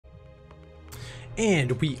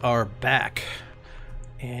And we are back.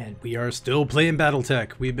 And we are still playing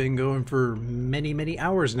Battletech. We've been going for many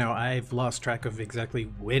hours now. I've lost track of exactly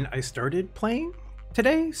when I started playing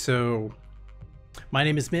today. So, my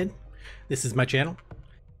name is Mid. This is my channel.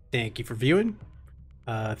 Thank you for viewing.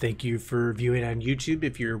 Thank you for viewing on YouTube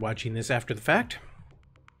if you're watching this after the fact.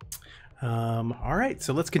 Alright,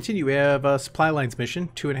 so let's continue. We have a supply lines mission,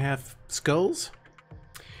 2.5 skulls.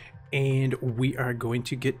 And we are going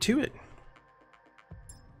to get to it.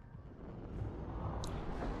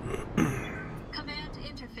 Command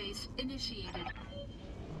interface initiated.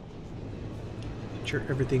 Make sure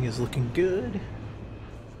everything is looking good.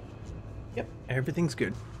 Yep, everything's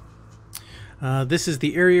good. This is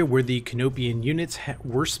the area where the Canopian units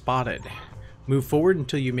were spotted. Move forward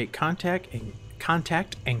until you make contact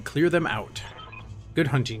and clear them out. Good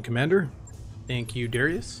hunting, Commander. Thank you,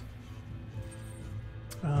 Darius.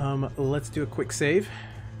 Let's do a quick save.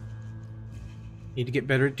 Need to get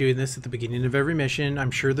better at doing this at the beginning of every mission.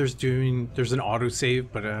 I'm sure there's an auto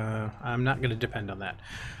save, but I'm not going to depend on that.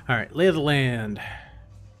 All right, lay of the land.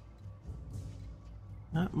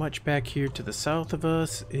 Not much back here to the south of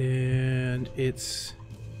us, and it's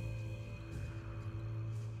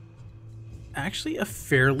actually a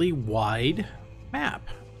fairly wide map.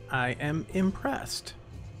 I am impressed.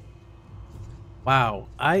 Wow,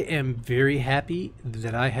 I am very happy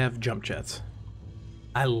that I have jump jets.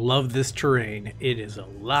 I love this terrain. It is a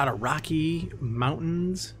lot of rocky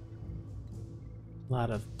mountains, a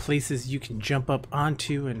lot of places you can jump up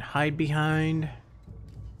onto and hide behind.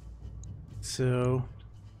 So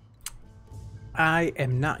I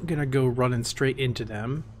am not gonna go running straight into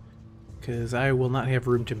them because I will not have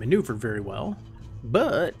room to maneuver very well.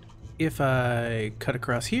 But if I cut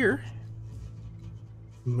across here,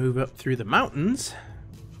 move up through the mountains,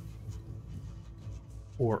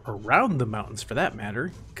 or around the mountains for that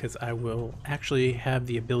matter, because I will actually have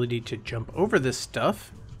the ability to jump over this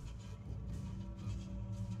stuff.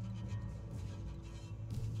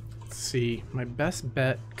 Let's see, my best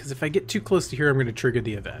bet, because if I get too close to here, I'm going to trigger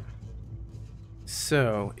the event.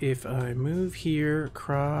 So if I move here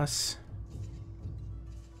across,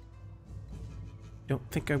 don't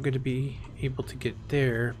think I'm going to be able to get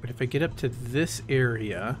there, but if I get up to this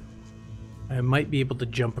area, I might be able to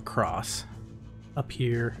jump across up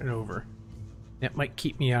here and over. That might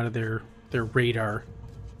keep me out of their radar,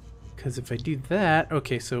 because if I do that,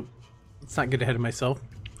 okay, so let's not get ahead of myself.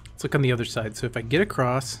 Let's look on the other side. So if I get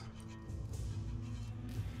across,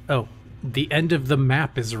 oh, the end of the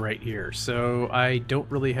map is right here, so I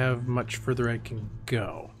don't really have much further I can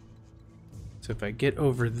go. So if I get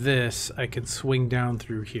over this, I can swing down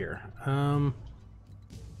through here. Alright,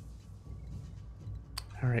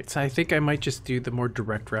 so I think I might just do the more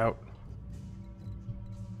direct route.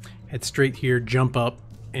 Head straight here, jump up,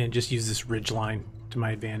 and just use this ridge line to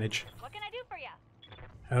my advantage. What can I do for you?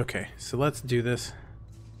 Okay, so let's do this.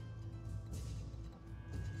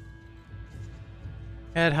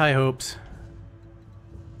 Had high hopes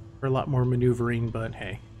for a lot more maneuvering, but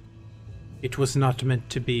hey, it was not meant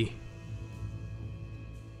to be.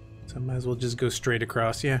 So I might as well just go straight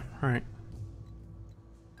across. Yeah, alright.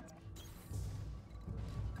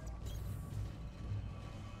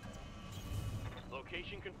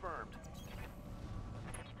 Location confirmed.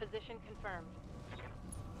 Position confirmed.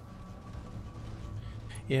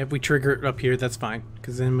 Yeah, if we trigger it up here, that's fine,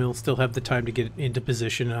 because then we'll still have the time to get into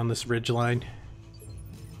position on this ridge line.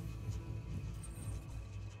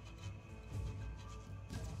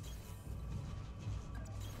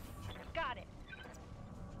 Got it.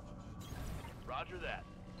 Roger that.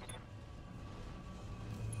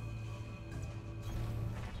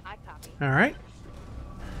 I copy. All right.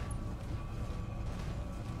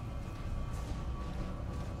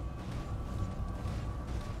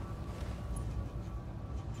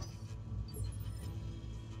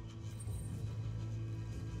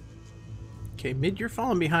 Okay, Mid, you're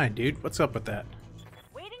falling behind, dude. What's up with that?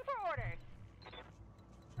 Waiting for orders.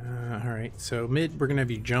 All right, so Mid, we're gonna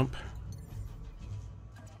have you jump.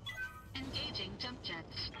 Engaging jump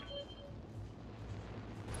jets.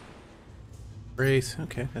 Brace.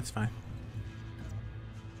 Okay, that's fine.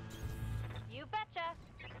 You betcha.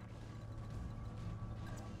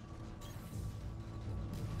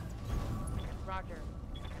 Roger.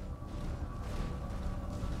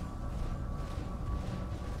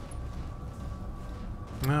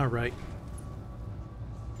 All right.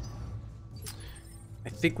 I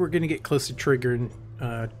think we're gonna get close to triggering,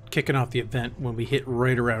 kicking off the event when we hit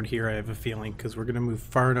right around here. I have a feeling, because we're gonna move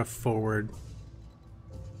far enough forward.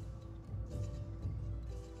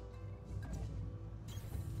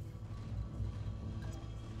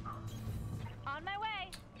 On my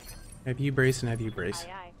way. Have you brace and have you brace.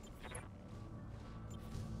 Aye, aye.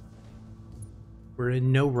 We're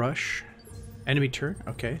in no rush. Enemy turn.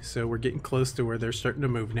 Okay, so we're getting close to where they're starting to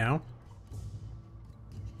move now.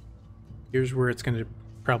 Here's where it's going to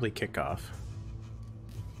probably kick off.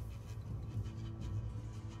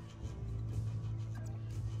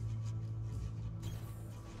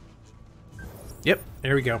 Yep,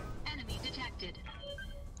 there we go. Enemy detected.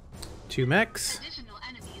 2 mechs. Additional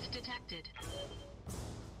enemies detected.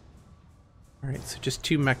 Alright, so just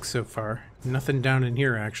 2 mechs so far. Nothing down in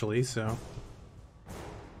here actually, so.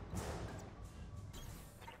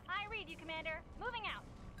 I read you, Commander. Moving out.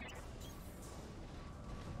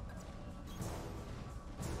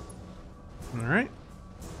 Alright.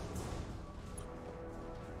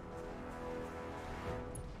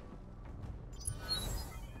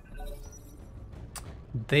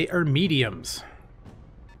 They are mediums.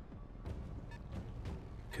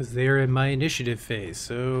 Because they're in my initiative phase,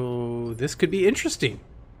 so this could be interesting.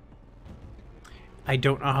 I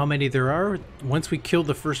don't know how many there are. Once we kill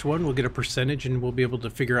the first one, we'll get a percentage and we'll be able to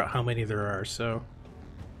figure out how many there are, so.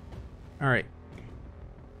 Alright.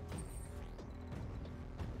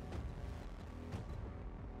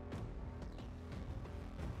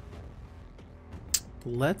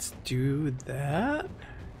 Let's do that.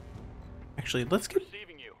 Actually, let's get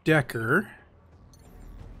Receiving you. Decker.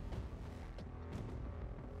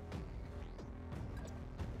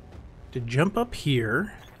 To jump up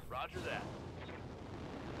here. Roger that.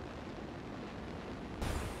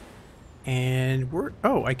 And we're...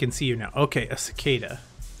 Oh, I can see you now. Okay, a cicada.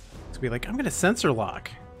 So be like, I'm going to sensor lock.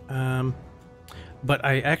 But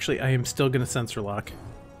I am still going to sensor lock.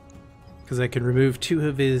 Because I can remove 2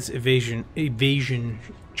 of his evasion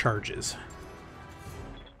charges.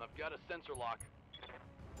 I've got a sensor lock.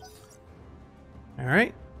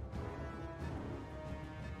 Alright.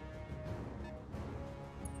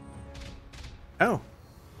 Oh.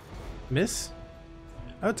 Miss?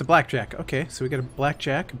 Oh, it's a blackjack. Okay, so we got a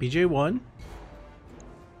blackjack, BJ1,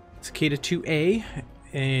 Cicada 2A,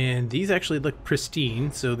 and these actually look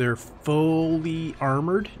pristine, so they're fully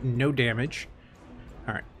armored, no damage.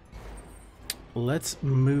 Alright. Let's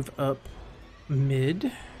move up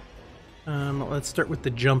mid. Let's start with the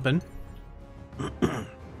jumping.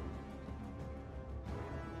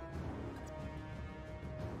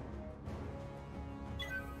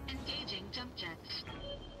 Engaging jump jets.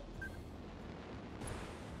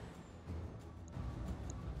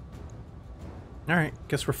 Alright,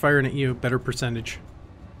 guess we're firing at you. Better percentage.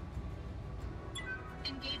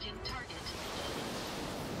 Engaging target.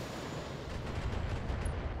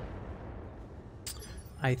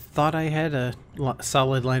 I thought I had a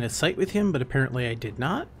solid line of sight with him, but apparently I did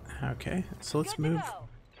not. Okay, so let's Good to move go.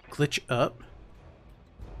 glitch up.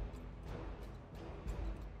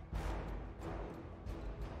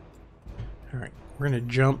 Alright, we're gonna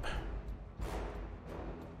jump.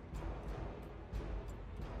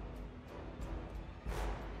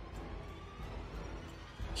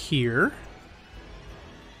 Here.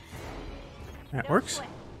 That No works. sweat.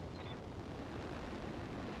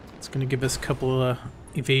 It's gonna give us a couple of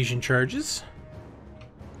evasion charges.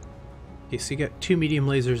 Okay, so you got 2 medium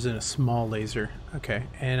lasers and a small laser. Okay,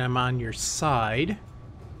 and I'm on your side.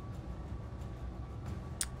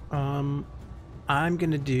 I'm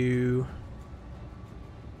gonna do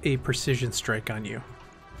a precision strike on you.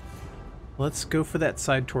 Let's go for that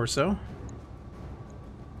side torso.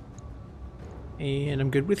 And I'm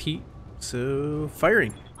good with heat, so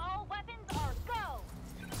firing. All weapons are go.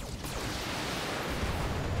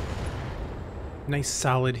 Nice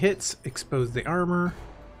solid hits, expose the armor.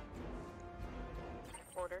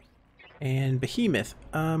 Orders. And Behemoth,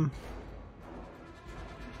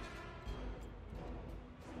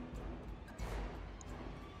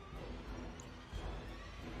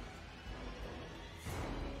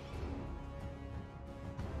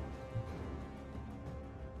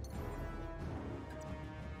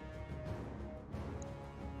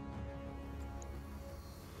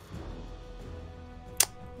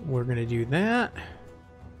 we're gonna do that.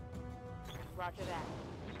 Roger that.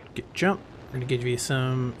 Get jump. We're gonna give you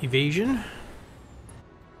some evasion.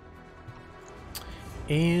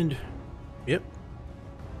 And yep.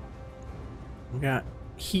 We got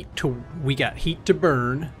heat to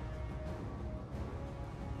burn.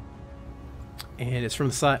 And it's from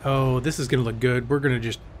the side. Oh, this is gonna look good. We're gonna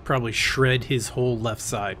just probably shred his whole left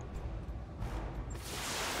side.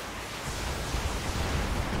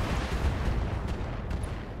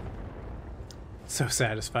 So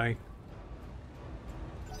satisfying.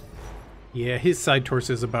 Yeah, his side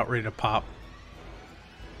torso is about ready to pop.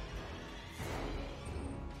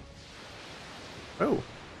 Oh.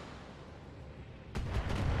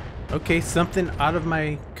 Okay, something out of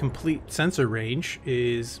my complete sensor range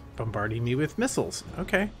is bombarding me with missiles.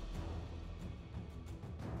 Okay.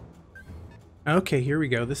 Okay, here we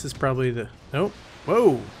go. This is probably the... Nope.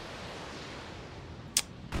 Whoa!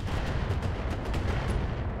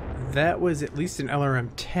 That was at least an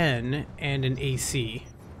LRM-10 and an AC.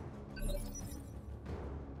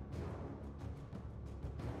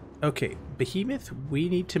 Okay, Behemoth, we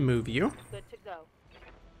need to move you. Good to go.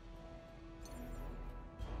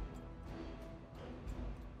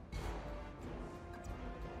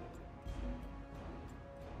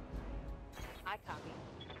 I copy.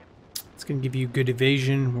 It's going to give you good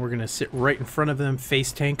evasion. We're going to sit right in front of them,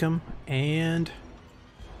 face tank them, and...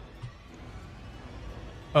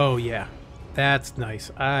 Oh yeah, that's nice.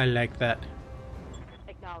 I like that.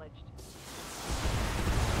 Acknowledged.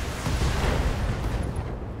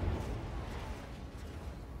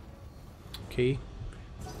 Okay.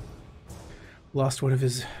 Lost one of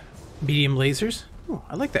his medium lasers. Oh,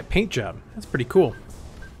 I like that paint job. That's pretty cool.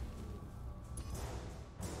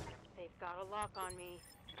 They've got a lock on me.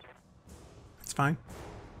 That's fine.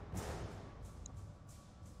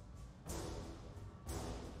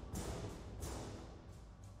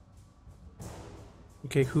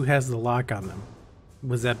 Okay, who has the lock on them?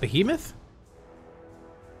 Was that Behemoth?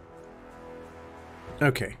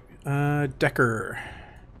 Okay. Decker.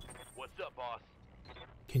 What's up, boss?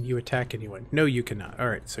 Can you attack anyone? No, you cannot.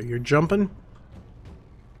 Alright, so you're jumping.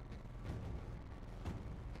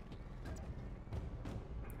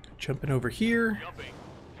 Jumping over here. Jumping.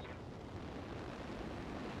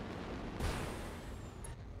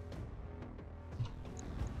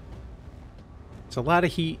 It's a lot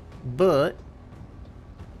of heat, but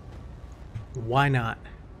why not?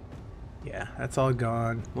 Yeah, that's all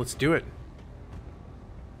gone. Let's do it.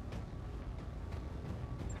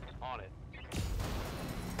 On it.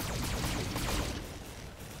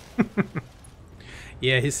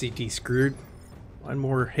 Yeah, his CT screwed. One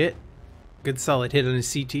more hit. Good solid hit on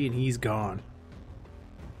his CT and he's gone.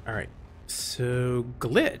 Alright, so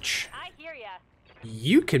Glitch. I hear ya.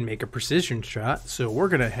 You can make a precision shot, so we're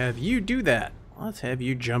gonna have you do that. Let's have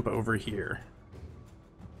you jump over here.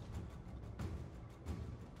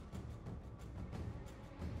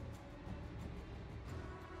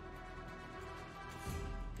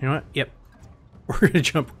 You know what? Yep. We're gonna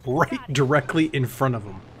jump right directly in front of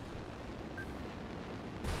him.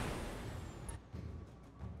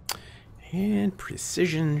 And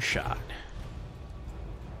precision shot.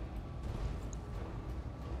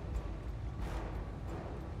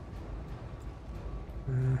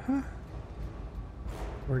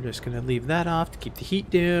 We're just gonna leave that off to keep the heat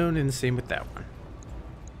down, and the same with that one.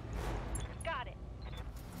 Got it.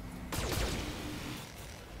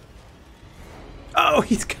 Oh,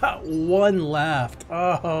 he's got one left.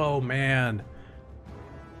 Oh, man.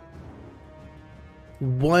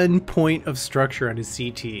 1 point of structure on his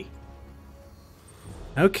CT.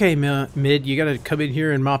 Okay, Mid, you gotta come in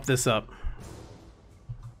here and mop this up.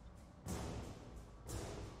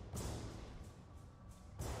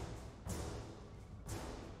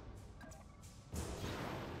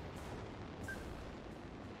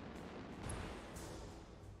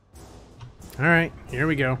 Alright, here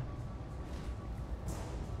we go.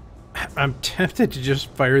 I'm tempted to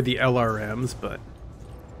just fire the LRMs, but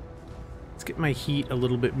let's get my heat a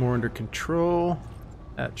little bit more under control.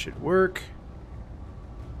 That should work.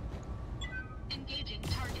 Engaging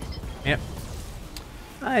target. Yep.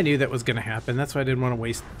 I knew that was going to happen. That's why I didn't want to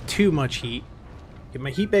waste too much heat. Get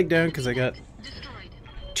my heat bag down because I got Destroyed.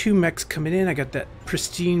 2 mechs coming in. I got that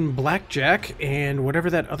pristine blackjack and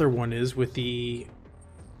whatever that other one is with the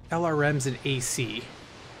LRMs and AC.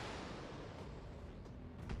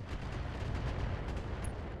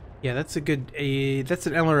 Yeah, that's a good... that's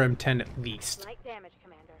an LRM-10 at least. Light damage,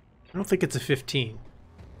 Commander. I don't think it's a 15.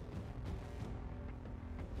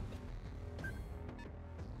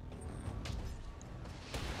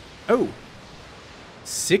 Oh!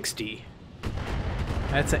 60?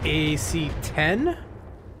 That's an AC-10?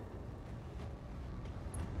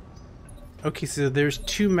 Okay, so there's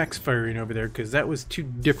 2 mechs firing over there, because that was 2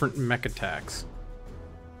 different mech attacks.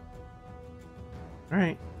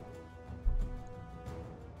 Alright.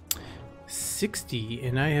 60,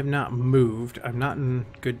 and I have not moved. I'm not in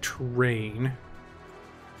good terrain.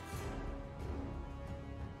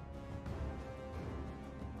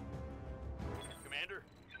 Commander?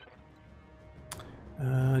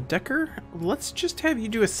 Decker, let's just have you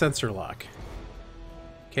do a sensor lock.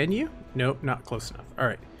 Can you? Nope, not close enough.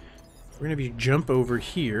 Alright. We're gonna have you jump over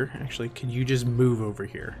here. Actually, can you just move over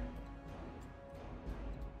here?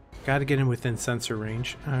 Gotta get him within sensor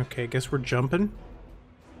range. Okay, I guess we're jumping.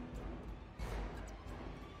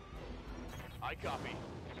 I copy.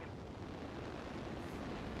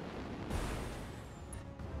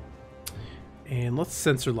 And let's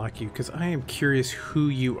sensor lock you, because I am curious who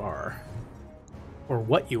you are. Or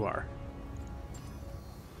what you are.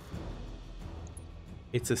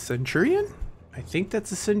 It's a Centurion? I think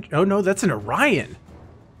that's a Centurion. Oh no, that's an Orion.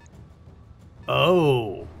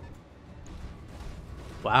 Oh.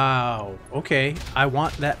 Wow. Okay, I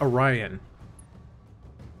want that Orion.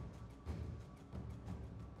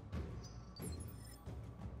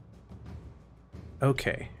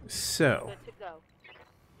 Okay, so... Good to go.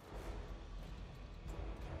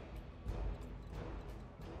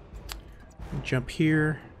 jump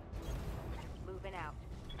here. Moving out.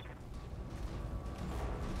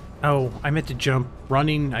 Oh, I meant to jump.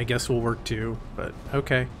 Running, I guess, will work too, but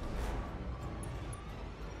okay.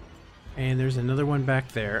 And there's another one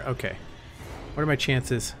back there. Okay. What are my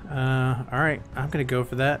chances? Alright, I'm gonna go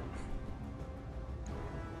for that.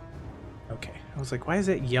 Okay. I was like, why is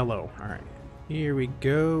that yellow? Alright. Here we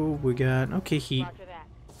go. We got... okay, heat. Roger that.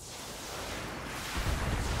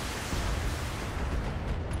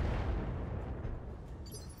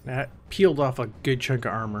 That peeled off a good chunk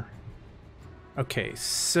of armor. Okay,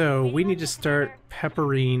 so we need to start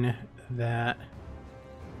peppering that.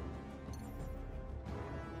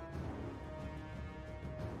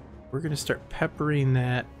 We're going to start peppering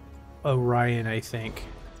that Orion, I think.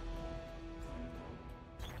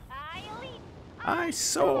 I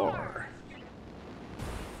soar!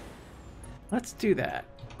 Let's do that.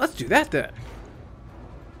 Let's do that then.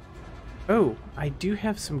 Oh, I do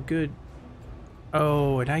have some good...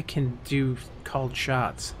 oh, and I can do called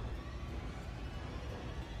shots.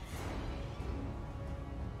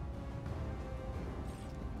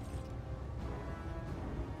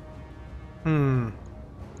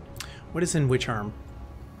 What is in which arm?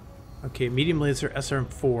 Okay, medium laser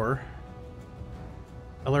SRM4,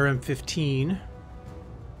 LRM15,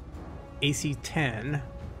 AC10,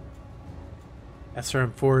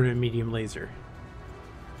 SRM4 and a medium laser.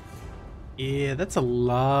 Yeah, that's a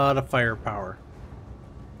lot of firepower.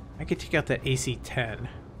 I could take out that AC10.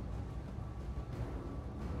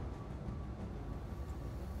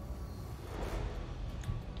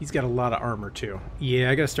 He's got a lot of armor too.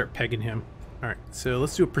 Yeah, I gotta start pegging him. Alright, so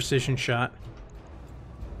let's do a precision shot.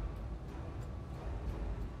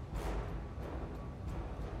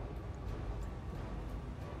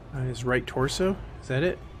 On his right torso? Is that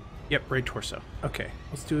it? Yep, right torso. Okay,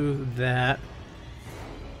 let's do that.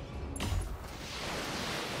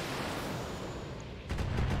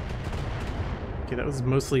 Okay, that was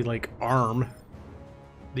mostly like arm.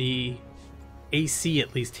 The AC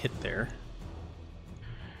at least hit there.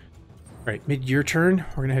 Alright, mid your turn.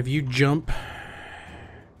 We're gonna have you jump.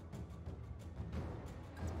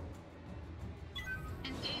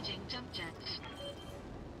 Engaging jump jets.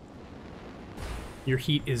 Your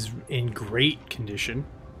heat is in great condition.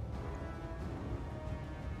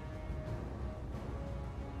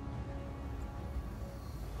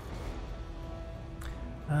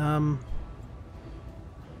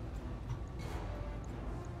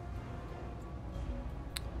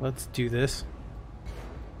 Let's do this.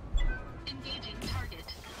 Engaging target.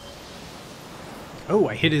 Oh,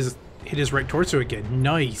 I hit his right torso again.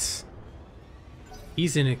 Nice.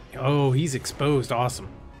 He's in it. Oh, he's exposed. Awesome.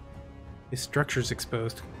 His structure's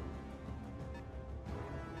exposed.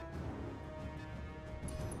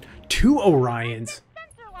 2 Orions.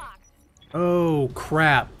 Sensor lock. Oh,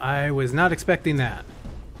 crap. I was not expecting that.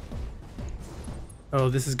 Oh,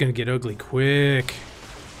 this is gonna get ugly quick.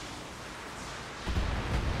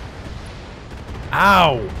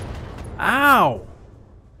 Ow! Ow!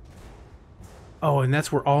 Oh, and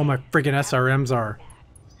that's where all my friggin' SRMs are.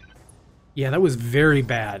 Yeah, that was very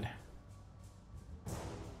bad.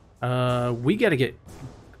 We gotta get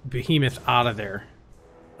Behemoth out of there.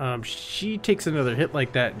 She takes another hit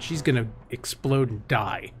like that and she's gonna explode and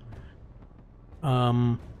die.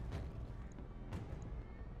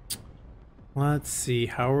 Let's see,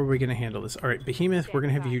 how are we gonna handle this? Alright, Behemoth, we're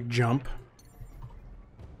gonna have you jump.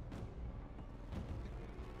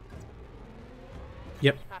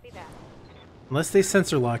 Yep. Copy that. Unless they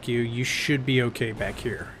sensor lock you, you should be okay back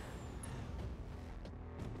here.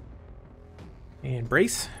 And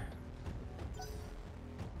brace.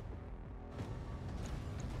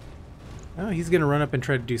 Oh, he's gonna run up and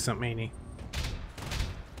try to do something, ain't he?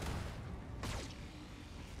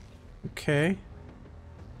 Okay.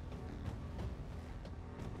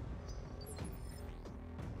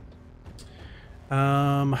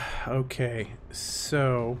 Okay,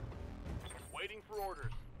 so... Waiting for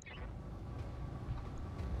orders.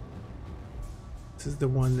 this is the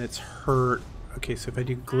one that's hurt. Okay, so if I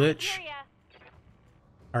do glitch...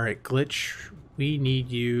 Alright, glitch. we need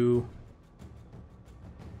you.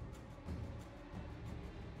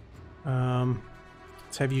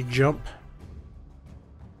 Let's have you jump.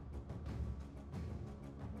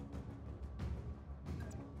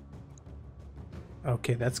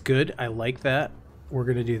 Okay, that's good. I like that. We're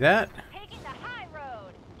gonna do that. Taking the high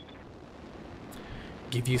road.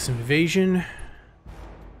 Give you some evasion.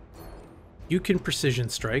 You can precision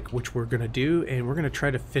strike, which we're gonna do, and we're gonna try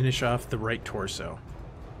to finish off the right torso.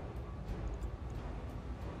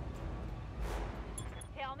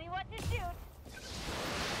 Tell me what to shoot.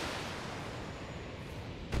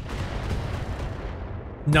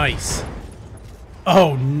 Nice.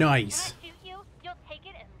 Oh, nice. When I shoot you, you'll take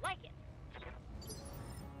it and like it.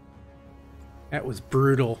 That was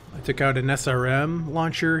brutal. I took out an SRM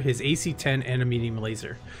launcher, his AC-10, and a medium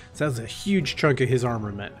laser. So that was a huge chunk of his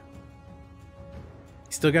armament.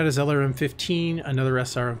 He still got his LRM-15, another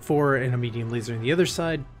SRM-4, and a medium laser on the other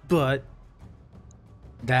side, but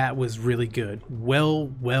that was really good. Well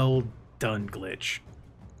done, Glitch.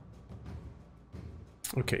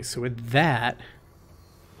 Okay, so with that,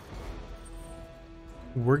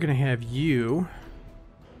 we're gonna have you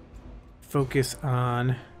focus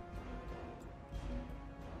on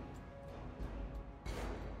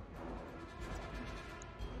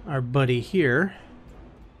our buddy here.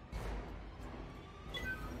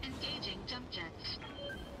 Engaging jump jets.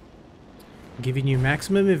 Giving you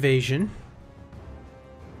maximum evasion.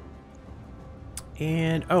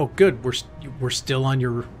 And oh, good, we're still on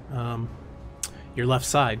your left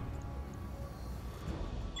side.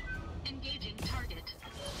 Engaging target.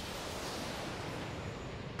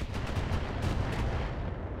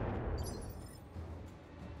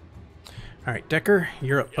 All right, Decker,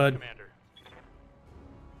 you're up, Yes, bud. Commander.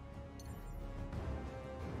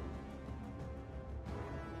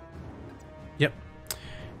 Yep,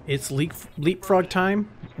 it's leapfrog time.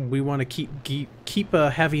 We want to keep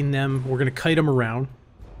having them. We're gonna kite them around.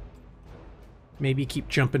 Maybe keep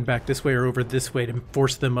jumping back this way or over this way to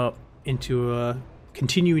force them up into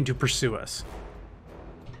continuing to pursue us.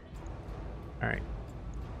 All right,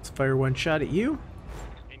 let's fire one shot at you.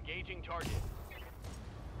 Engaging target.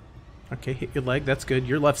 Okay, hit your leg. That's good.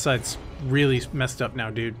 Your left side's really messed up now,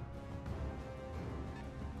 dude.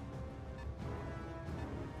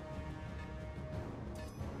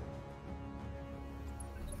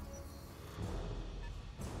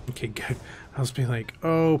 Okay, good. I was being like,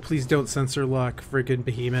 oh, please don't sensor lock friggin'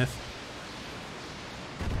 behemoth.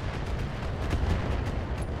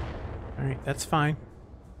 Alright, that's fine.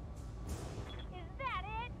 Is that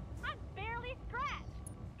it? I'm barely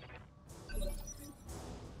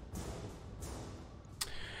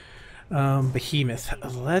scratched. Behemoth.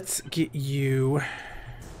 Let's get you...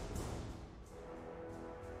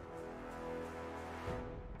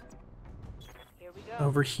 Here we go.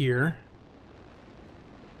 over here.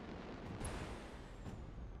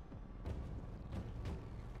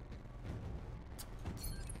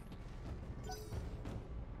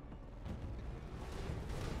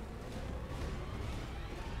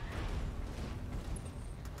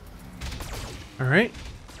 All right.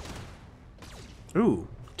 Ooh,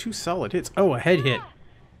 2 solid hits. Oh, a head hit.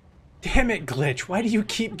 Damn it, Glitch. Why do you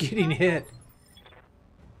keep getting hit?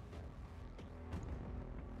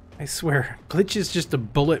 I swear, Glitch is just a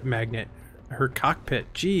bullet magnet. Her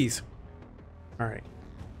cockpit. Jeez. All right.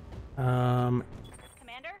 Commander?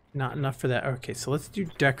 Not enough for that. Okay, so let's do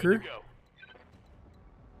Good Decker. to go.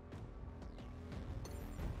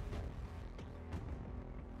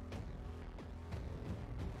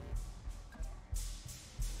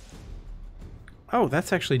 Oh,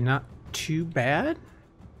 that's actually not too bad.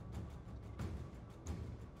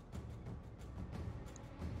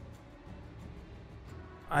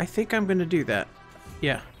 I think I'm gonna do that.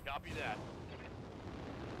 Yeah. Copy that.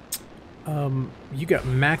 You got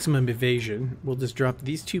maximum evasion. We'll just drop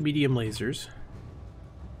these 2 medium lasers.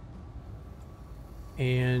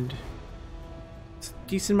 And it's a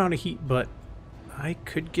decent amount of heat, but I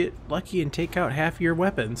could get lucky and take out half your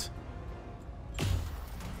weapons.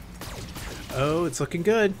 Oh, it's looking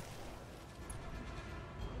good.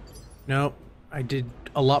 Nope, I did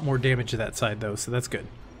a lot more damage to that side though, so that's good.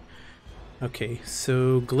 Okay,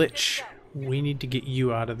 so Glitch, we need to get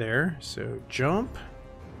you out of there. So jump.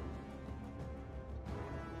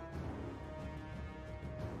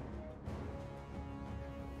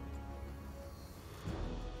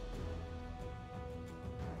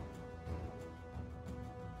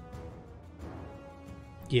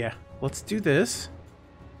 Yeah, let's do this.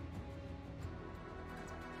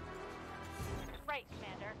 Right,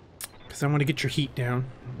 Commander. Because I want to get your heat down.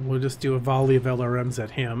 We'll just do a volley of LRMs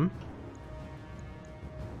at him.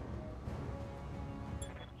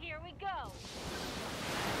 Here we go.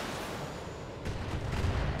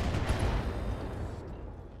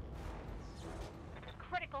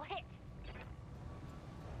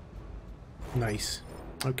 Nice.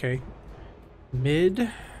 Okay.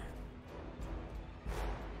 Mid.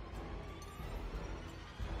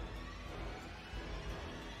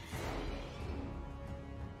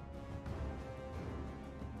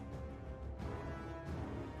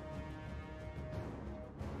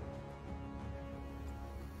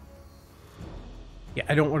 Yeah,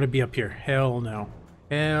 I don't want to be up here. Hell no.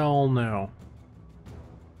 Hell no.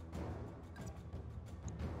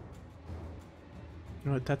 You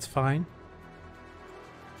know what? That's fine.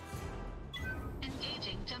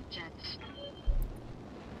 Engaging jump jets.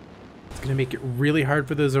 It's going to make it really hard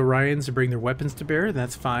for those Orions to bring their weapons to bear.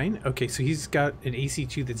 That's fine. Okay, so he's got an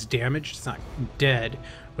AC2 that's damaged. It's not dead,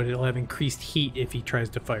 but it'll have increased heat if he tries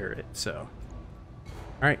to fire it. So,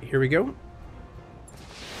 all right, here we go.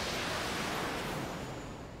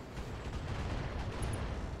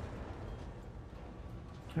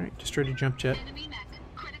 All right, destroyed a jump jet. Enemy mech.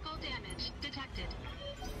 Critical damage detected.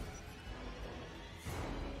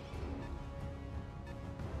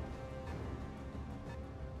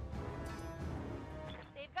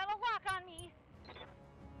 They've got a lock on me.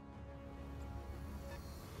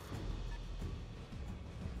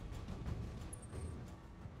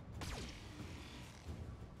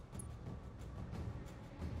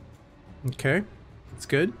 Okay, that's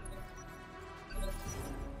good.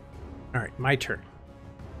 All right, my turn.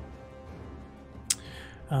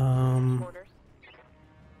 Orders.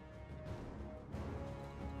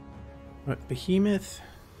 What, Behemoth?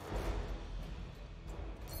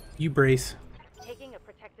 You brace. Taking a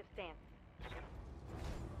protective stance.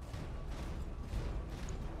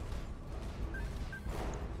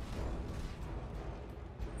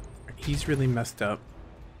 He's really messed up.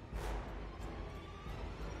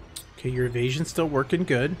 Okay, your evasion's still working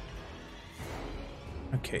good.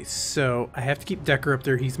 Okay, so I have to keep Decker up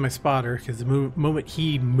there. He's my spotter, because the moment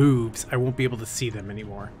he moves, I won't be able to see them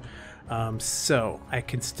anymore. So I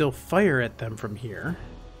can still fire at them from here.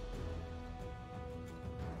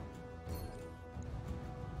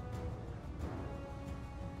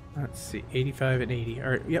 Let's see, 85 and 80. All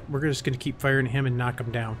right, yep, we're just going to keep firing at him and knock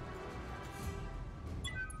him down.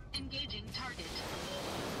 Engaging target.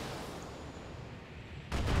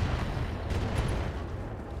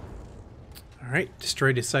 All right,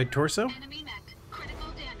 destroyed his side torso. Enemy mech. Critical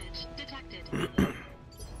damage detected.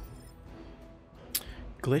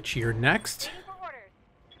 Glitch, you're next. Waiting for orders.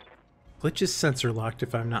 Glitch is sensor locked,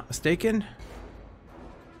 if I'm not mistaken.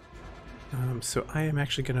 So I am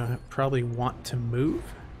actually going to probably want to move.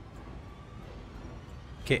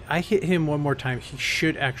 Okay, I hit him one more time. He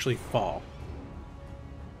should actually fall.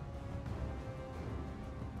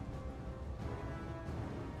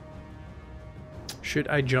 Should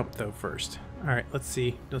I jump, though, first? All right, let's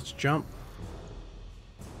see. Let's jump.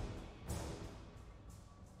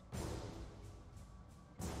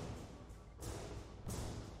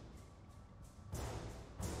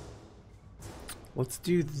 Let's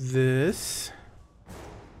do this.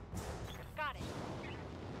 Got it.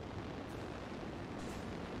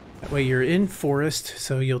 That way you're in forest,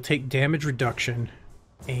 so you'll take damage reduction.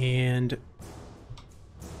 And...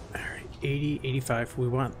 Alright, 80, 85. We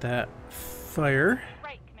want that fire.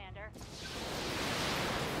 Right, Commander.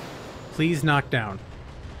 Please knock down.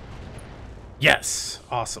 Yes!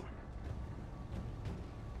 Awesome.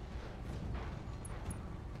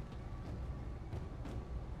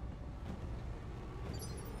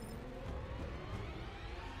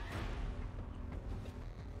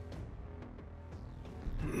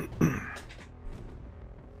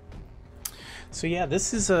 So yeah,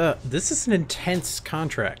 this is an intense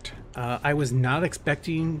contract. I was not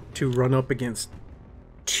expecting to run up against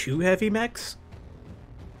 2 heavy mechs.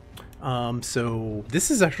 So this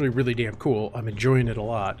is actually really damn cool. I'm enjoying it a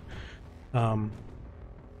lot. I'm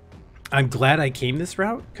glad I came this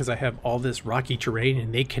route because I have all this rocky terrain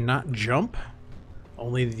and they cannot jump.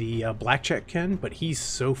 Only the blackjack can, but he's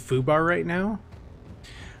so foobar right now.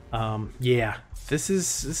 Yeah, this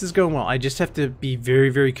is going well. I just have to be very,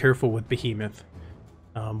 very careful with Behemoth.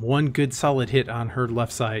 One good solid hit on her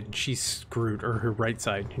left side, and she's screwed, or her right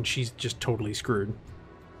side, and she's just totally screwed.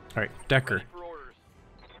 All right, Decker.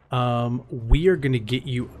 We are gonna get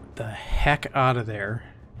you the heck out of there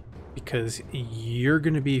because you're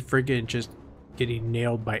gonna be friggin' just getting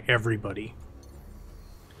nailed by everybody.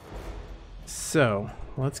 So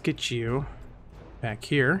let's get you back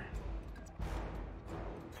here.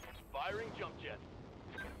 Firing jump jet.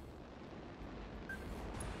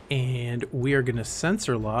 And we are gonna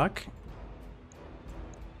sensor lock.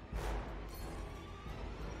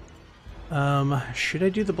 Should I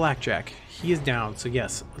do the blackjack? He is down, so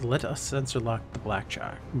yes, let us sensor lock the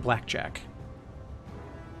blackjack.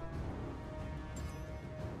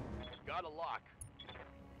 Got a lock.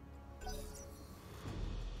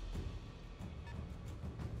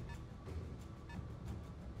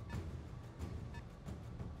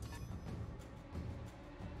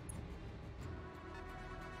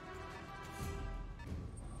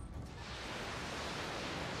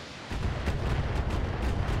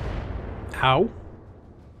 How?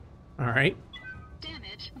 Alright.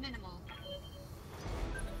 Damage minimal.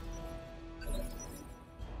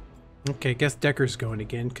 Okay, guess Decker's going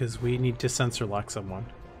again, because we need to sensor lock someone.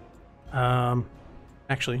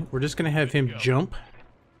 Actually, we're just going to have him jump.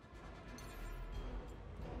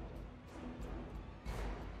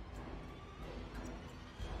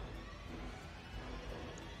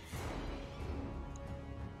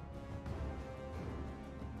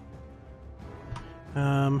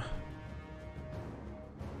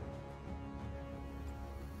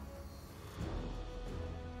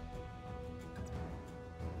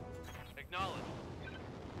 Acknowledged.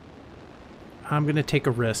 I'm going to take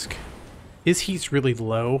a risk. His heat's really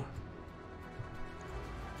low.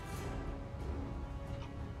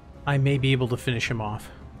 I may be able to finish him off.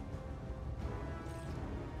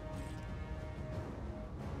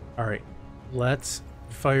 Alright, let's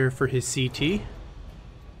fire for his CT.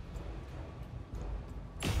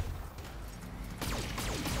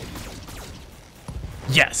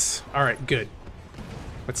 Yes! Alright, good.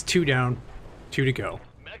 That's 2 down, 2 to go.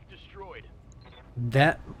 Mech destroyed.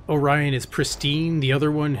 That Orion is pristine. The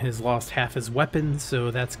other one has lost half his weapons,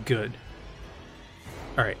 so that's good.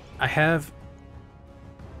 Alright, I have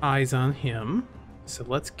eyes on him. So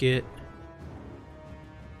let's get...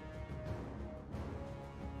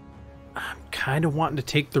 I'm kind of wanting to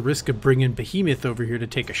take the risk of bringing Behemoth over here to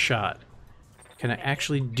take a shot. Can I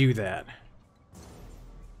actually do that?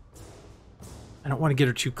 I don't want to get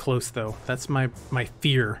her too close, though. That's my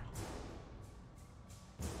fear.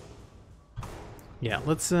 Yeah,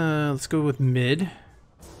 let's go with mid.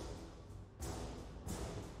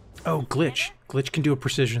 Oh, glitch. Glitch can do a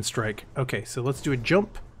precision strike. Okay, so let's do a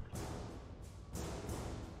jump.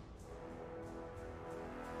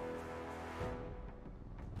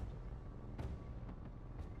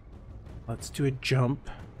 Let's do a jump.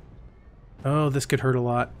 Oh, this could hurt a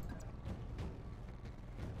lot.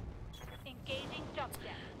 Engaging jump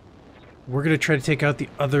jet. We're going to try to take out the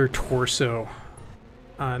other torso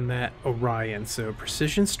on that Orion. So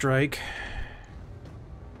precision strike.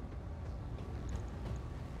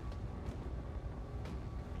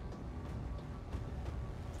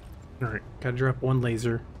 Alright, gotta drop 1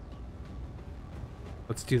 laser.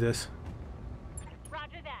 Let's do this.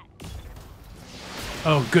 Roger that.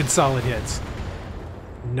 Oh, good solid hits.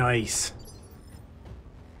 Nice.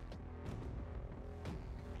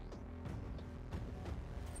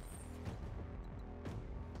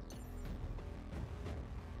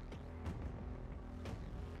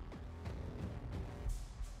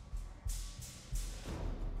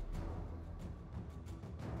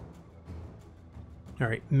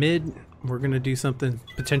 Alright, mid, we're gonna do something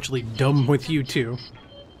potentially dumb with you too.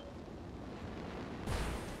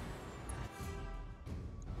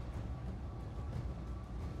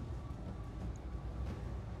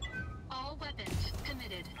 All weapons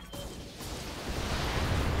committed.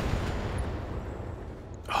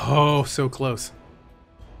 Oh, so close.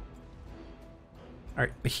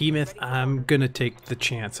 Alright, Behemoth, I'm gonna take the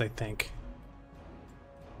chance, I think.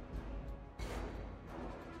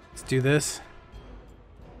 Let's do this.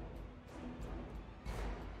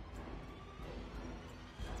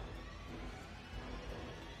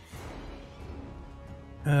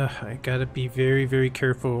 I gotta be very, very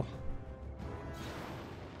careful.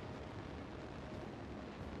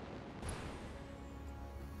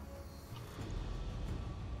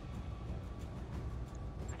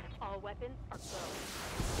 All weapons are go.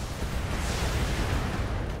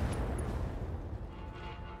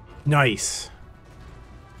 Nice.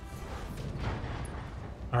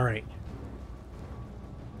 Alright.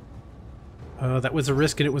 That was a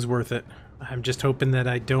risk and it was worth it. I'm just hoping that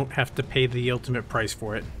I don't have to pay the ultimate price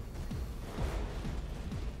for it.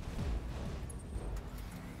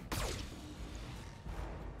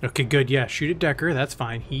 Okay, good. Yeah, shoot at Decker. That's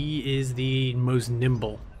fine. He is the most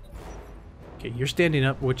nimble. Okay, you're standing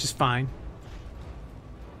up, which is fine.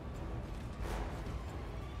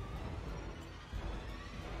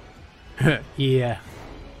 Yeah.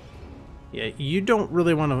 Yeah, you don't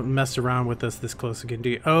really want to mess around with us this close again, do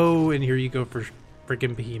you? Oh, and here you go for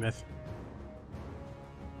freaking Behemoth.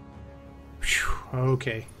 Whew,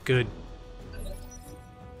 okay, good.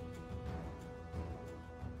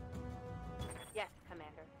 Yes,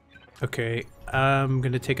 Commander. Okay, I'm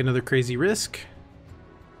gonna take another crazy risk.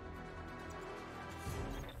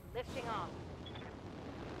 Lifting off.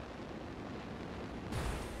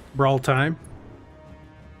 Brawl time.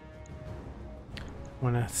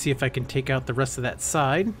 Wanna see if I can take out the rest of that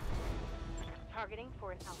side. Targeting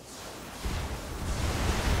for an outlet.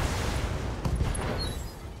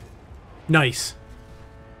 Nice.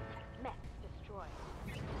 Mech destroyed.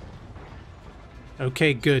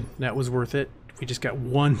 Okay, good. That was worth it. We just got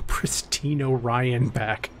one pristine Orion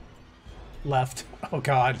back left. Oh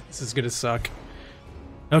god, this is gonna suck.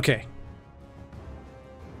 Okay.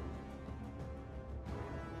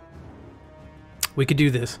 We could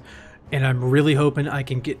do this. And I'm really hoping I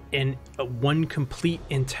can get in one complete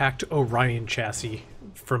intact Orion chassis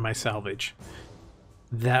for my salvage.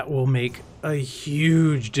 That will make a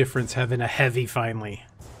huge difference having a heavy finally.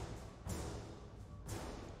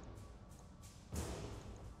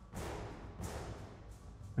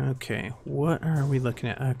 Okay, what are we looking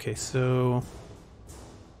at? Okay, so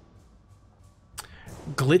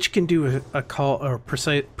Glitch can do a call or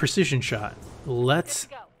precision shot. Let's.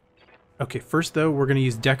 Okay, first though, we're gonna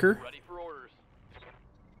use Decker. Ready for orders.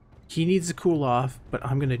 He needs to cool off, but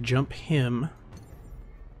I'm gonna jump him.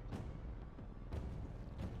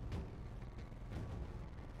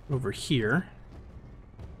 Over here.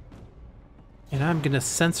 And I'm gonna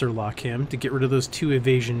sensor lock him to get rid of those 2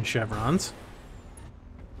 evasion chevrons.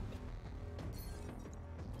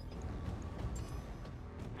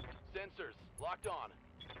 Sensors locked on.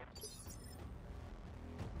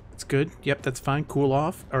 That's good. Yep, that's fine. Cool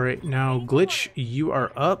off. Alright, now Glitch, you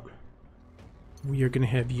are up. We are gonna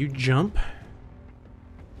have you jump.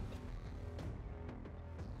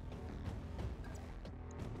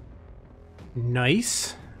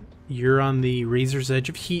 Nice. You're on the razor's edge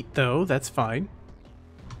of heat, though. That's fine.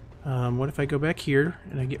 What if I go back here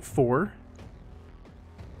and I get 4?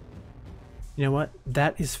 You know what?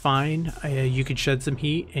 That is fine. You could shed some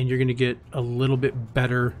heat, and you're going to get a little bit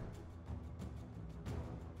better.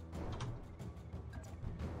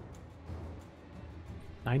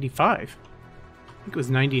 $95. I think it was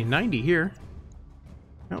 90 and 90 here.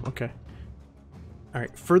 Oh, okay. All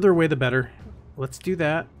right, further away the better. Let's do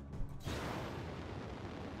that.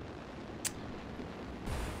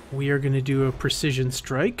 We are going to do a precision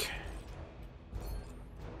strike.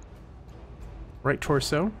 Right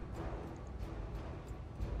torso.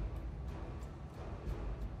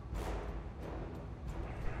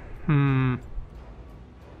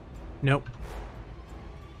 Nope.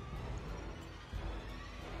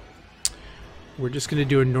 We're just going to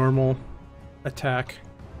do a normal attack.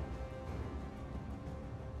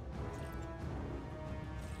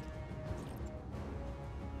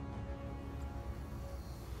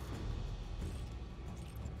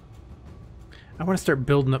 I want to start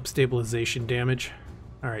building up stabilization damage.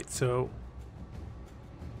 Alright, so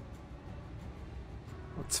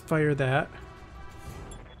let's fire that.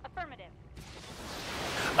 Affirmative.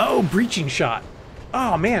 Oh, breaching shot.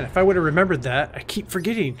 Oh man, if I would have remembered that. I keep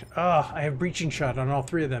forgetting. Oh, I have breaching shot on all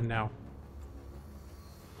 3 of them now.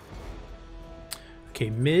 Okay,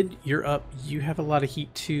 mid, you're up. You have a lot of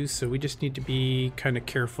heat too, so we just need to be kind of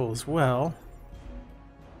careful as well.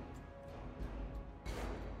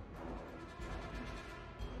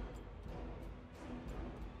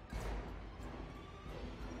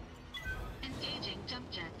 Engaging jump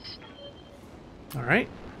jets. All right.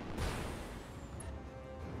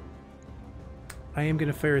 I am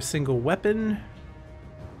going to fire a single weapon.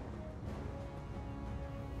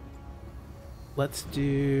 Let's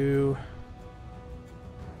do...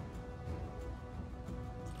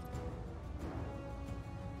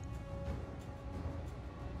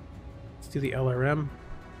 Let's do the LRM.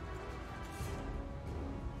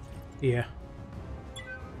 Yeah.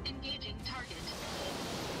 Engaging target.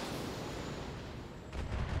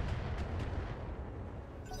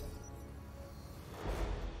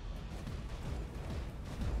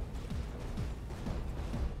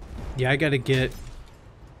 Yeah, I gotta get...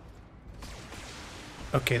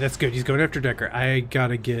 Okay, that's good. He's going after Decker. I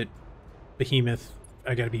gotta get Behemoth.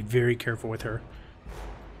 I gotta be very careful with her.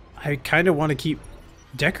 I kind of want to keep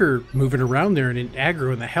Decker moving around there and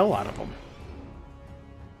aggroing the hell out of him.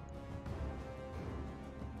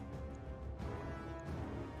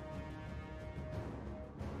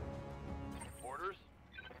 Orders.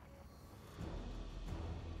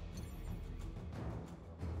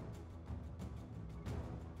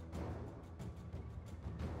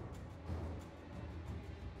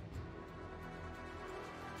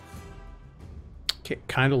 Okay,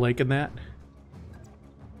 kind of liking that.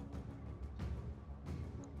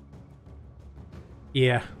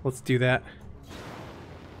 Yeah, let's do that.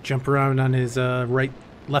 Jump around on his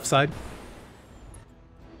left side.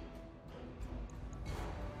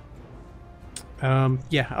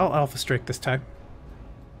 Yeah, I'll Alpha Strike this time.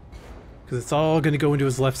 Because it's all going to go into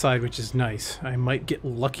his left side, which is nice. I might get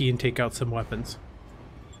lucky and take out some weapons.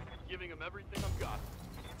 Giving him everything I've got.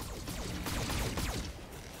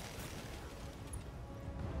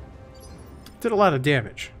 Did a lot of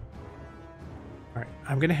damage. Alright,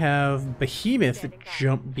 I'm going to have Behemoth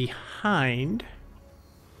jump behind.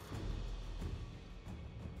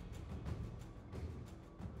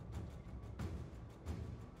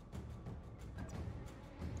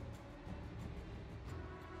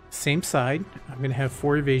 same side. I'm going to have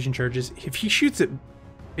 4 evasion charges. If he shoots at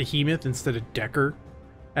Behemoth instead of Decker,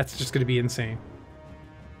 that's just going to be insane.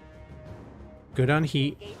 Good on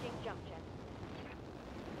heat. Engaging jump jet.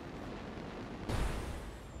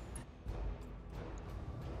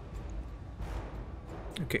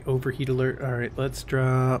 Okay, overheat alert. Alright, let's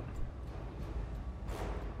drop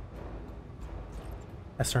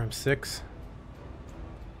SRM 6.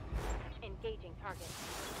 Engaging target.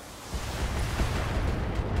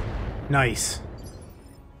 Nice.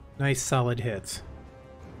 Nice solid hits.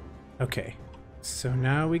 Okay, so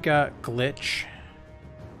now we got Glitch,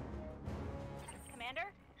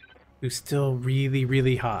 Commander? who's still really,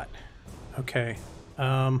 really hot. Okay,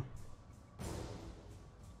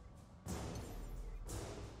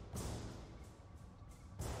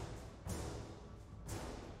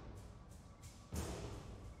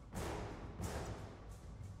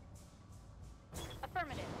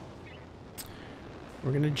 Affirmative.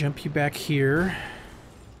 we're gonna jump you back here.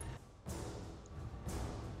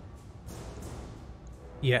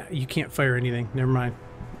 Yeah, you can't fire anything. Never mind.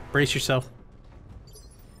 Brace yourself.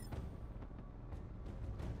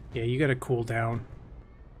 Yeah, you gotta cool down.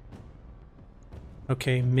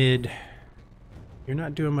 Okay, mid. You're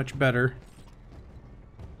not doing much better.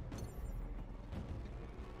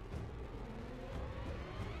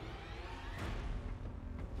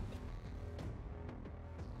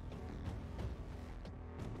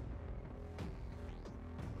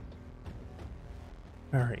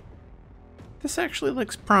 Alright. This actually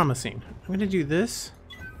looks promising. I'm going to do this.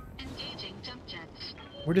 Engaging jump jets.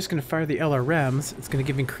 We're just going to fire the LRMs. It's going to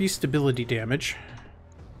give increased stability damage.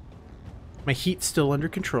 My heat's still under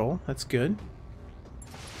control. That's good.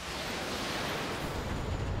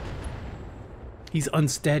 He's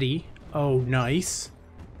unsteady. Oh, nice.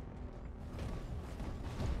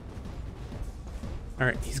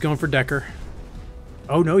 Alright, he's going for Decker.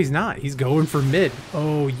 Oh, no, he's not. He's going for mid.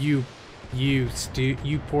 Oh, you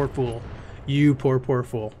poor fool. You poor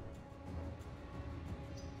fool.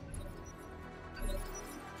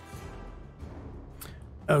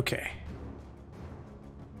 Okay.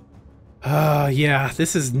 Yeah,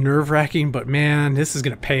 this is nerve-wracking, but man, this is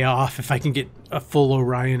gonna pay off if I can get a full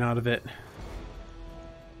Orion out of it.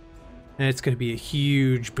 And it's gonna be a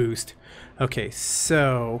huge boost. Okay,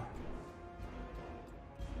 so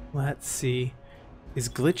let's see. Is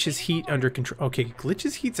Glitch's heat under control? Okay,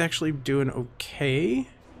 Glitch's heat's actually doing okay.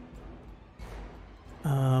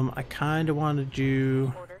 I kind of want to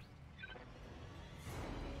do... Orders.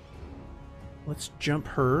 Let's jump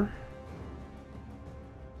her.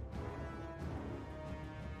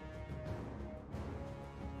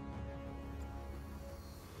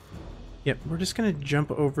 Yep, we're just going to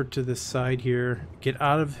jump over to the side here, get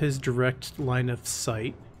out of his direct line of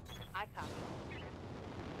sight. I copy.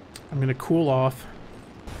 I'm going to cool off.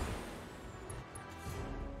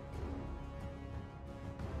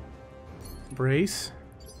 Brace.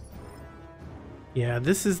 Yeah,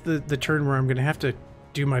 this is the turn where I'm going to have to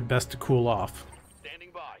do my best to cool off. Standing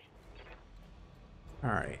by.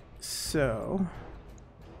 Alright, so...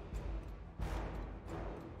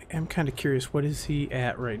 I'm kind of curious, what is he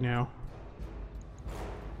at right now?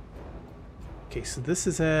 Okay, so this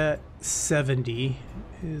is at 70.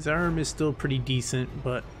 His arm is still pretty decent,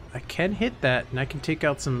 but I can hit that and I can take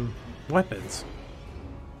out some weapons.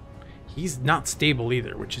 He's not stable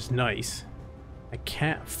either, which is nice. I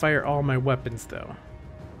can't fire all my weapons though.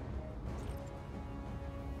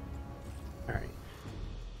 Alright.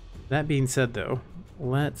 That being said though,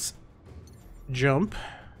 let's jump.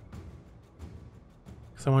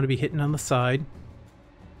 Because I want to be hitting on the side.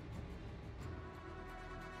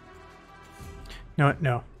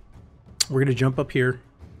 No. We're going to jump up here.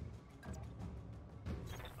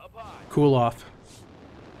 Up high. Cool off.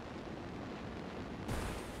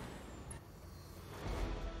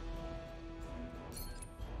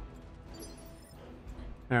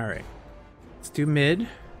 Alright. Let's do mid.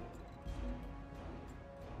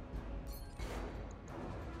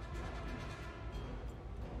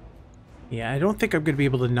 Yeah, I don't think I'm going to be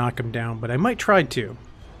able to knock him down, but I might try to.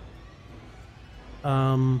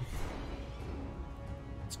 Let's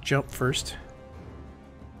jump first.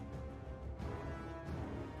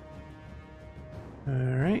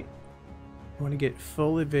 Alright. I want to get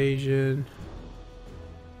full evasion.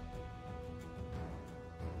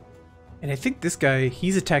 And I think this guy,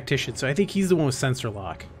 he's a tactician, so I think he's the one with sensor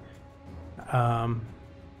lock.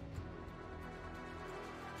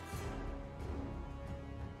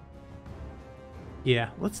 Yeah,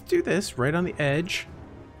 let's do this right on the edge.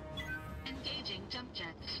 Engaging jump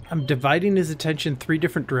jets. I'm dividing his attention 3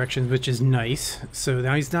 different directions, which is nice. So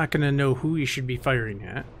now he's not going to know who he should be firing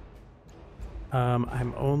at.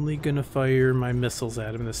 I'm only gonna fire my missiles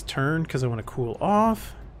at him this turn because I want to cool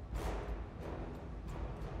off.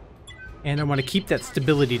 And I want to keep that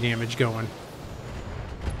stability damage going.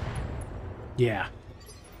 Yeah.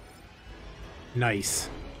 Nice.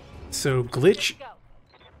 So, Glitch, Go.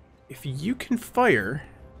 if you can fire...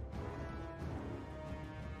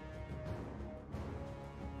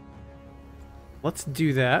 Let's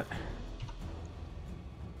do that.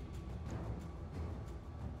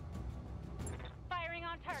 Firing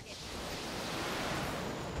on target.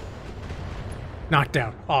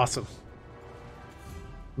 Knockdown. Awesome.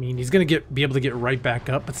 I mean, he's gonna be able to get right back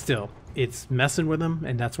up, but still, it's messing with him,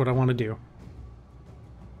 and that's what I want to do.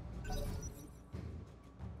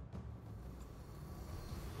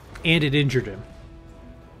 And it injured him.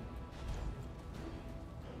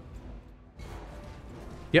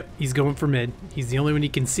 Yep, he's going for mid. He's the only one he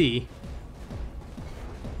can see.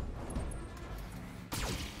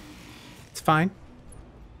 It's fine.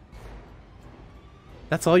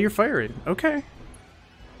 That's all you're firing. Okay.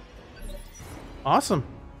 Awesome.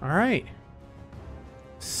 All right.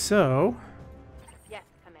 So... Yes,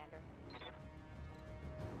 Commander.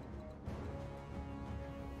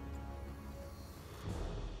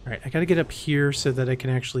 All right, I gotta get up here so that I can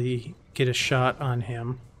actually get a shot on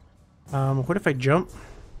him. What if I jump?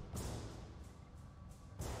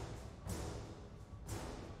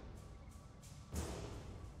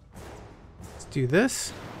 Let's do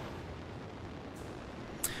this.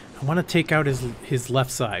 I want to take out his left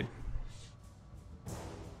side.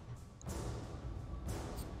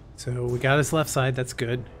 So we got his left side, that's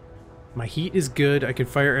good. My heat is good, I can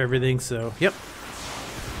fire everything, so yep.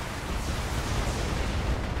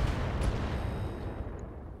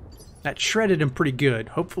 That shredded him pretty good.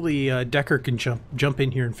 Hopefully Decker can jump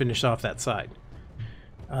in here and finish off that side.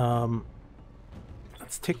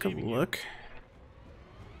 Let's take a look.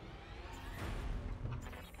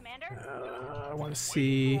 Commander? I want to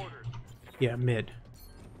see... Yeah, mid.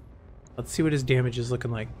 Let's see what his damage is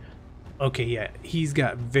looking like. Okay, yeah, he's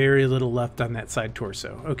got very little left on that side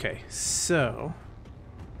torso. Okay, so...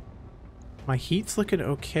 My heat's looking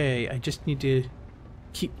okay. I just need to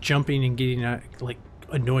keep jumping and getting, like,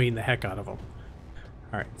 annoying the heck out of him.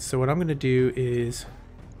 Alright, so what I'm going to do is...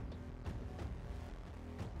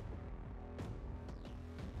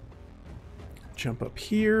 Jump up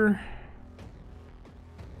here.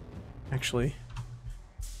 Actually...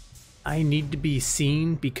 I need to be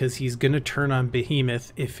seen because he's gonna turn on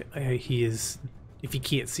Behemoth if he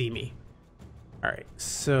can't see me. All right,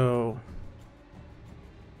 so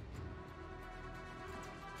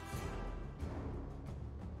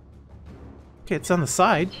okay, it's on the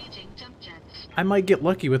side. Engaging jump jets. I might get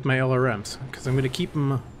lucky with my LRMs because I'm gonna keep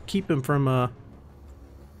him from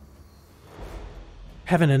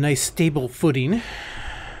having a nice stable footing.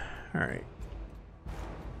 All right.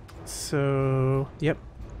 So, yep.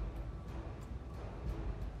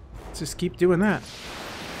 Just keep doing that.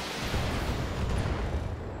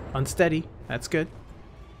 Unsteady. That's good.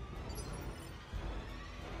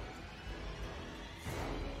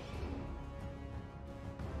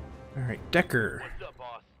 All right, Decker. What's up,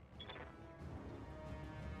 boss?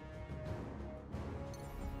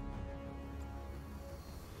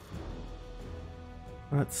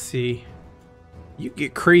 Let's see. You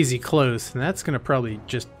get crazy close, and that's gonna probably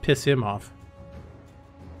just piss him off.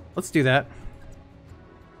 Let's do that.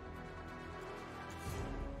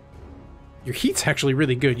 Your heat's actually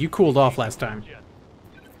really good. You cooled off last time. Jet.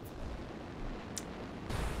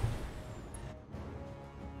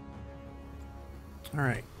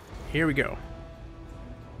 Alright, here we go.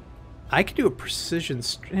 I could do a precision...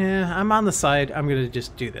 I'm on the side. I'm going to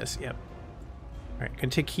just do this. Yep. Alright, gonna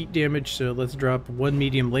take heat damage, so let's drop one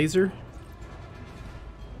medium laser.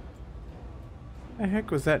 The heck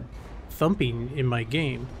was that thumping in my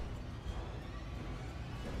game?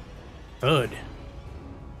 Thud.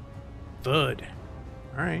 Thud.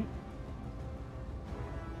 Alright.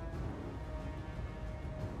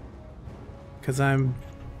 Because I'm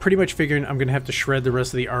pretty much figuring I'm going to have to shred the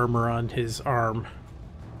rest of the armor on his arm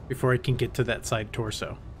before I can get to that side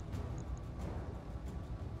torso.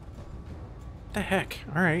 What the heck?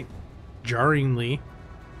 Alright. Jarringly.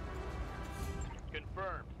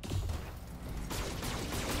 Confirmed.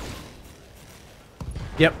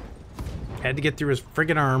 Yep. Had to get through his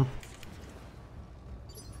friggin' arm.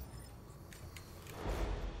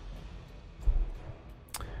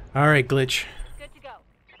 Alright, Glitch. Good to go.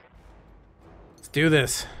 Let's do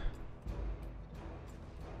this.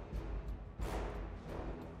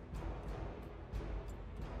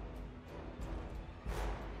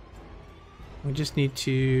 We just need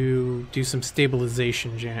to do some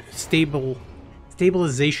stabilization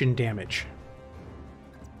damage.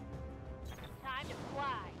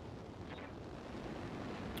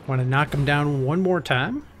 Want to knock him down one more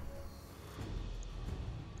time?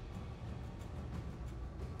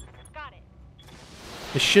 Got it.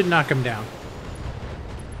 This should knock him down.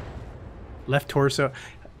 Left torso.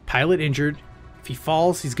 Pilot injured. If he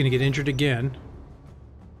falls, he's going to get injured again.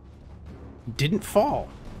 Didn't fall.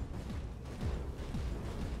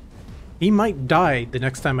 He might die the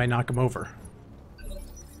next time I knock him over.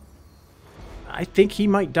 I think he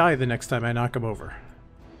might die the next time I knock him over.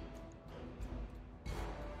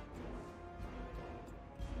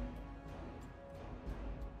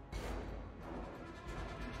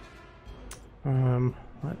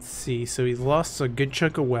 Let's see. So he's lost a good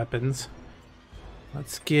chunk of weapons.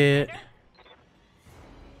 Let's get...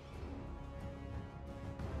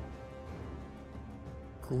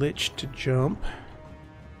 glitch to jump.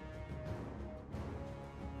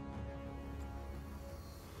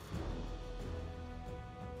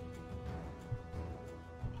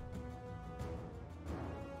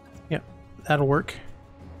 Yep, that'll work.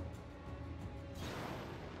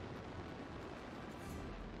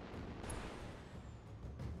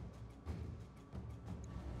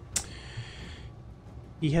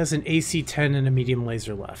 He has an AC-10 and a medium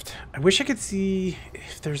laser left. I wish I could see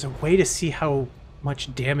if there's a way to see how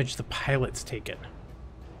much damage the pilot's taken.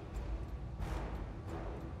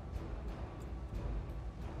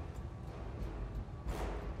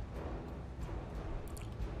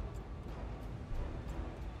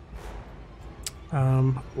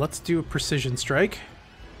 Let's do a precision strike.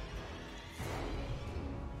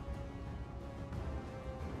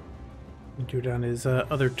 Do it on his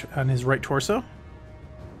on his right torso.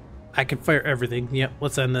 I can fire everything. Yep,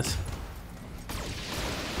 let's end this.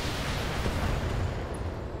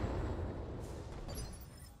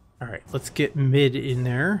 Alright, let's get mid in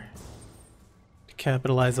there to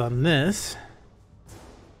capitalize on this,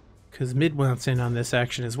 because mid wants in on this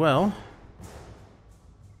action as well.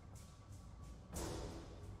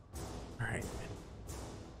 Alright.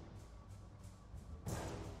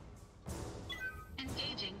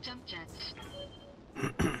 Engaging jump jets.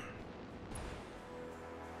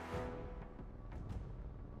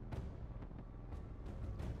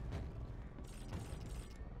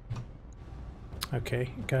 Okay,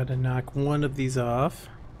 gotta knock one of these off.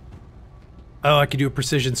 Oh, I could do a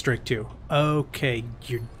precision strike too. Okay,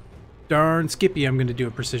 you're darn skippy. I'm gonna do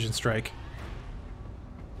a precision strike.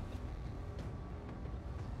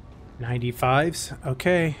 95s.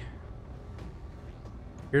 Okay.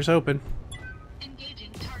 Here's hoping.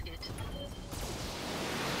 Engaging target.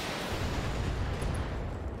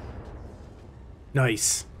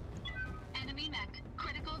 Nice. Enemy mech.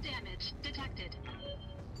 Critical damage detected.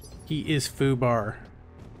 He is foobar.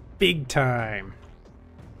 Big time.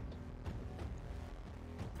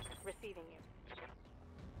 Receiving you.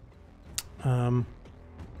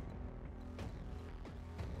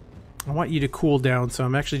 I want you to cool down, so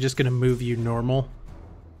I'm actually just going to move you normal.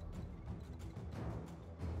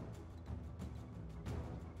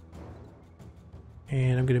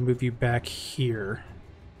 And I'm going to move you back here.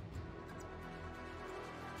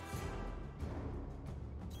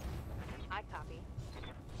 I copy.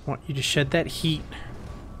 I want you to shed that heat.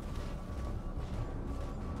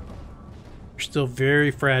 You're still very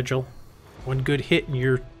fragile. One good hit and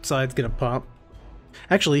your side's going to pop.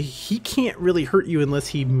 Actually, he can't really hurt you unless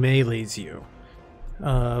he melees you.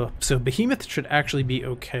 So Behemoth should actually be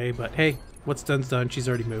okay, but hey, what's done's done. She's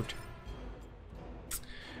already moved.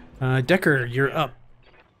 Decker, you're up.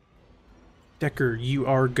 Decker, you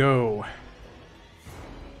are go.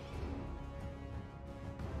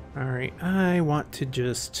 Alright, I want to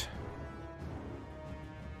just...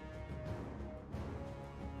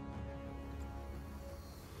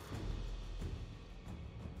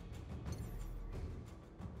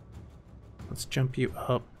 let's jump you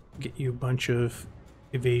up, get you a bunch of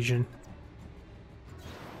evasion.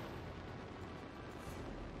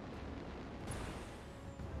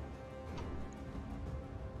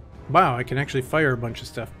 Wow, I can actually fire a bunch of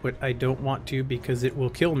stuff, but I don't want to because it will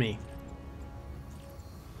kill me.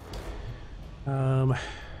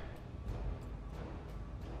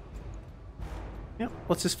 Yep,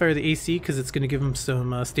 let's just fire the AC because it's going to give him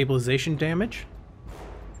some stabilization damage.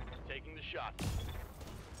 Taking the shot.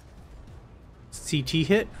 CT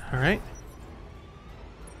hit, alright.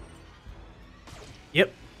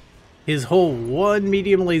 Yep. His whole one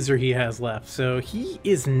medium laser he has left, so he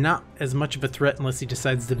is not as much of a threat unless he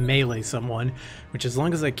decides to melee someone, which as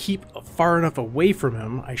long as I keep far enough away from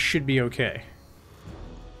him, I should be okay.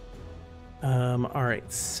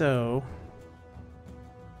 Alright, so...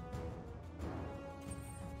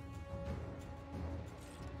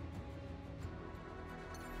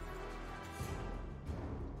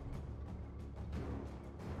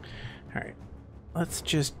 Alright. Let's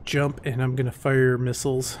just jump and I'm gonna fire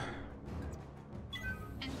missiles.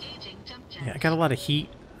 Engaging jump jets. Yeah, I got a lot of heat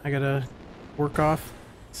I gotta work off.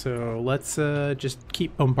 So let's just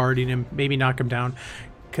keep bombarding him, maybe knock him down,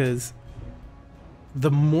 because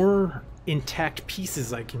the more intact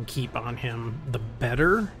pieces I can keep on him, the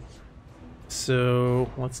better. So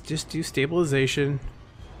let's just do stabilization.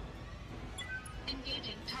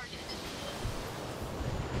 Engaging target.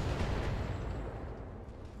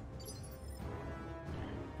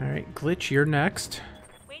 Alright, Glitch, you're next.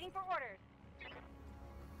 Waiting for orders.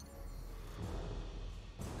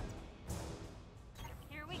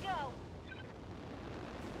 Here we go.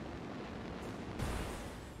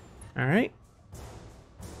 Alright.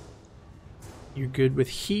 You're good with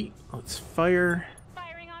heat. Let's fire.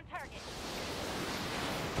 Firing on target.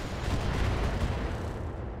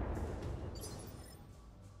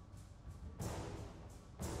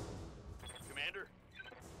 Commander.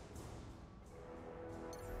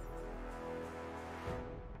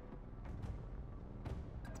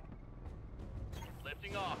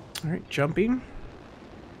 Lifting off. Alright, jumping.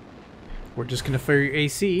 We're just gonna fire your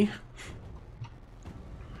AC.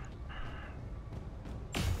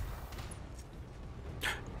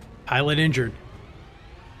 Pilot injured.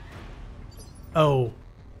 Oh,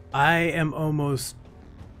 I am almost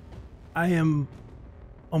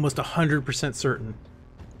 100% certain,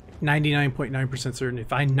 99.9% certain,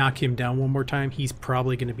 if I knock him down one more time, he's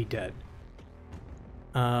probably going to be dead.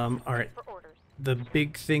 All right. For orders. The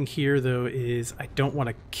big thing here, though, is I don't want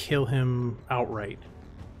to kill him outright.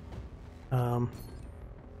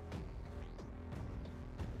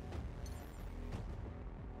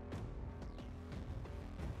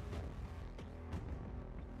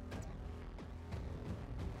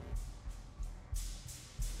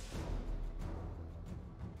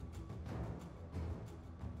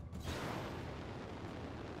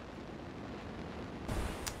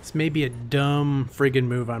 This may be a dumb friggin'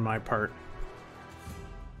 move on my part.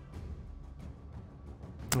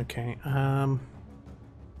 Okay,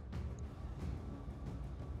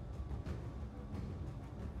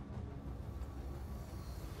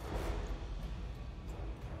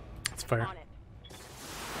 let's fire. On it.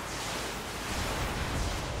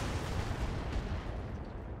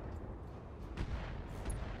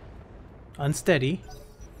 Unsteady.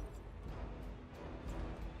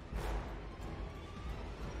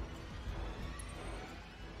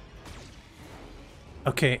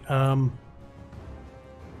 Okay,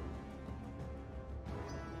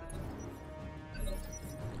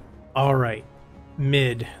 all right,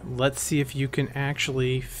 mid. Let's see if you can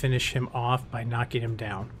actually finish him off by knocking him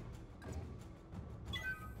down.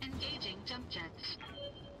 Engaging jump jets.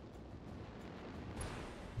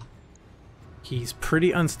 He's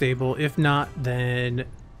pretty unstable. If not, then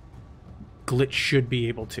Glitch should be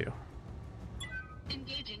able to.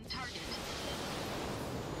 Engaging target.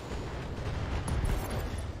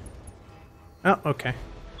 Oh, okay.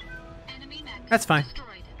 Enemy mech That's fine. destroyed.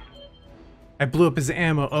 I blew up his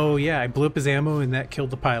ammo. Oh yeah, I blew up his ammo and that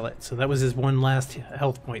killed the pilot. So that was his one last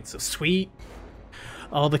health point. So sweet.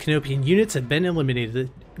 All the Canopian units have been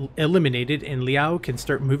eliminated, and Liao can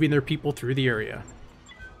start moving their people through the area.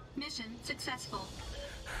 Mission successful.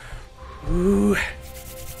 Ooh.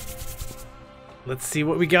 Let's see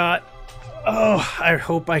what we got. Oh, I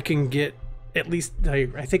hope I can get at least... I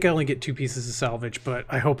think I only get 2 pieces of salvage, but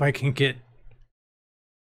I hope I can get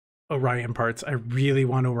Orion parts. I really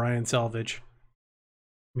want Orion salvage.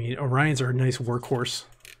 I mean, Orions are a nice workhorse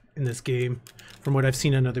in this game, from what I've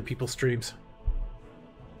seen on other people's streams.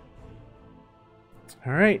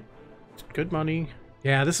 Alright. Good money.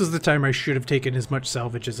 Yeah, this is the time I should have taken as much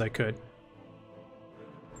salvage as I could.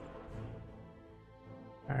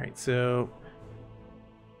 Alright, so...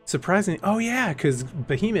 surprisingly... oh yeah, because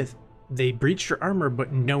Behemoth, they breached your armor,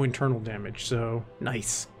 but no internal damage, so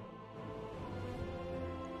nice.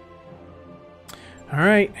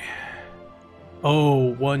 Alright.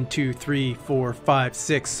 Oh, 1, 2, 3, 4, 5,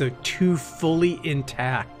 6, so 2 fully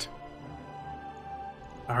intact.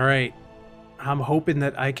 Alright. I'm hoping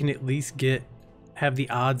that I can at least have the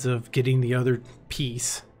odds of getting the other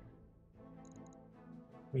piece.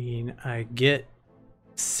 I mean, I get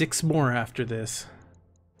 6 more after this.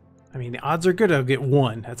 I mean, the odds are good I'll get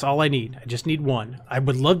 1. That's all I need. I just need 1. I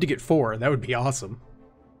would love to get 4. That would be awesome.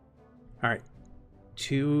 Alright.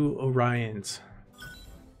 2 Orions.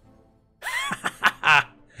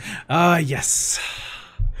 Ah, yes.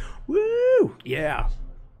 Woo! Yeah.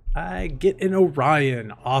 I get an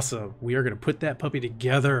Orion. Awesome. We are going to put that puppy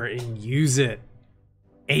together and use it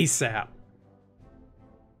ASAP.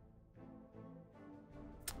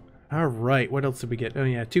 All right. What else did we get? Oh,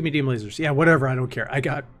 yeah. 2 medium lasers. Yeah, whatever. I don't care. I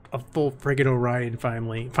got a full friggin' Orion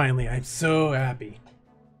finally. Finally, I'm so happy.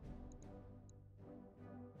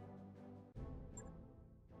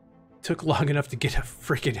 Took long enough to get a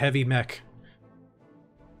freaking heavy mech.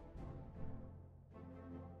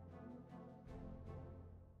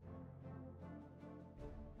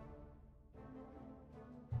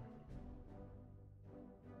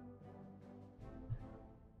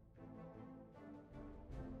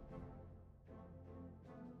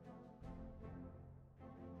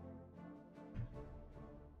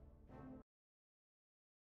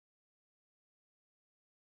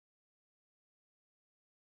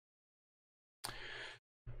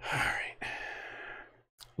 Alright.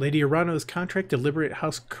 Lady Arano's contract to liberate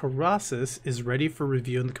House Carossus is ready for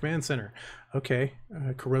review in the command center. Okay,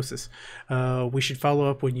 Carossus. We should follow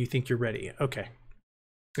up when you think you're ready. Okay.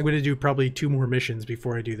 I'm going to do probably 2 more missions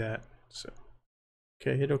before I do that. So,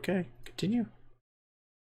 okay, hit okay. Continue.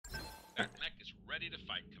 Battletech is ready to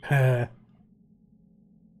fight.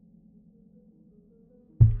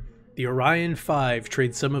 The Orion 5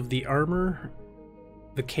 trades some of the armor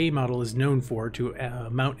the K model is known for to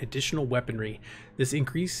mount additional weaponry. This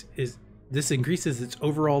increases its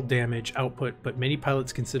overall damage output, but many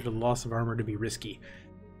pilots consider the loss of armor to be risky.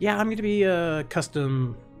 Yeah, I'm going to be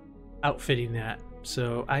custom outfitting that,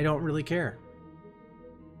 so I don't really care.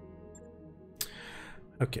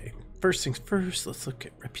 Okay, first things first, let's look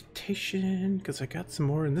at reputation, because I got some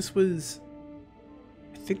more, and this was...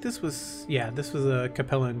 I think this was... yeah, this was a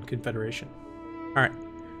Capellan Confederation. Alright.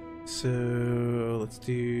 So let's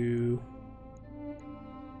do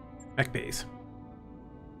mech bays.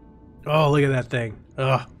 Oh, look at that thing.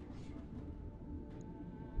 Ugh.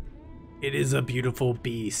 It is a beautiful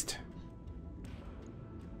beast.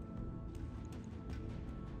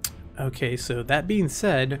 Okay, so that being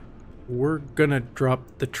said, we're gonna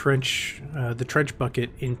drop the trench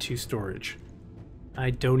bucket into storage.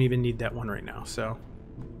 I don't even need that one right now, so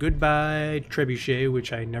goodbye trebuchet,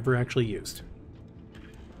 which I never actually used.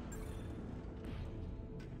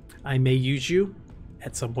 I may use you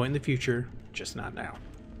at some point in the future, just not now.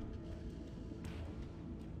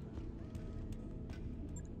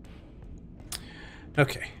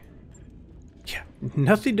 Okay. Yeah,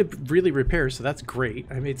 nothing to really repair, so that's great.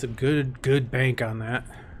 I made some good bank on that.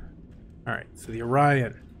 Alright, so the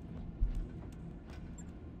Orion.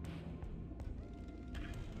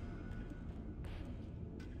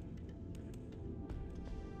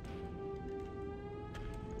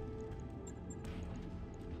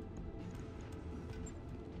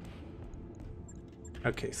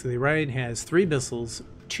 Okay, so the Orion has 3 missiles,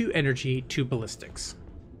 2 energy, 2 ballistics.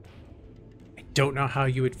 I don't know how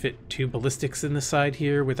you would fit 2 ballistics in the side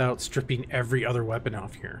here without stripping every other weapon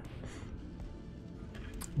off here.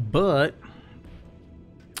 But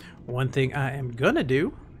one thing I am gonna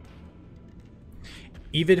do,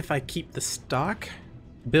 even if I keep the stock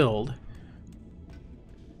build,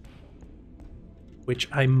 which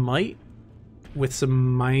I might with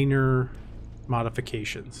some minor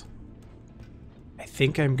modifications, I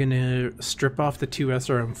think I'm gonna strip off the 2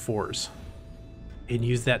 SRM4s and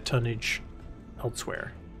use that tonnage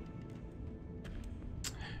elsewhere.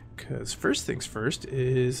 Because first things first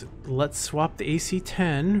is let's swap the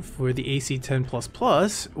AC-10 for the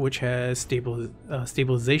AC-10++, which has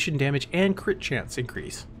stabilization damage and crit chance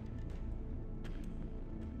increase.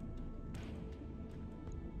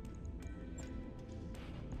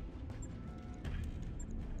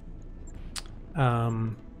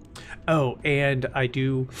 Oh, and I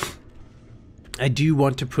do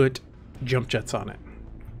want to put jump jets on it.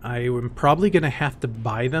 I am probably going to have to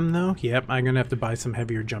buy them though. Yep, I'm going to have to buy some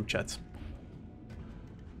heavier jump jets.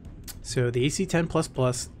 So the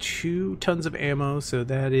AC-10++, 2 tons of ammo, so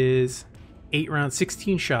that is 8 rounds,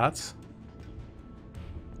 16 shots.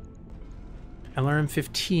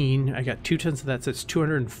 LRM-15, I got 2 tons of that, so it's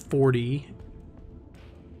 240.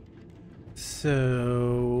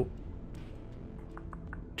 So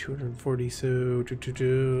 240, so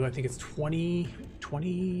I think it's 20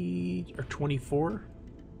 or 24.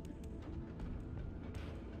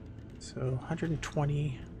 So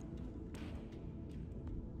 120.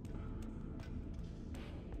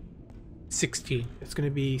 16. It's going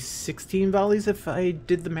to be 16 volleys if I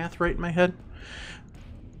did the math right in my head.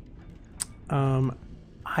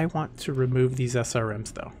 I want to remove these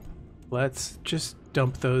SRMs though. Let's just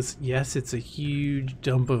dump those. Yes, it's a huge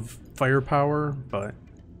dump of firepower, but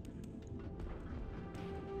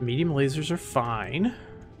medium lasers are fine.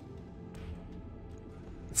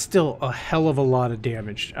 It's still a hell of a lot of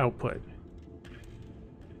damage output.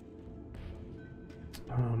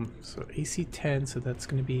 So AC-10, so that's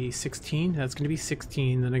going to be 16. That's going to be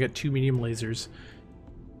 16. Then I got 2 medium lasers.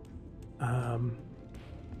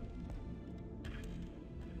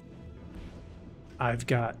 I've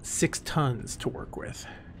got 6 tons to work with.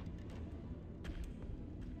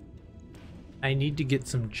 I need to get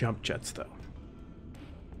some jump jets though.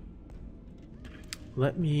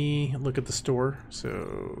 Let me look at the store.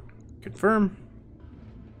 So confirm.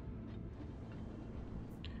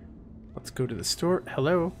 Let's go to the store.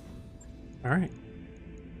 Hello. All right.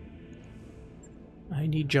 I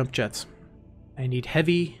need jump jets. I need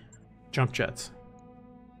heavy jump jets.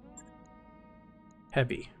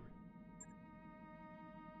 Heavy.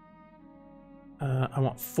 I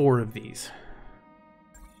want 4 of these.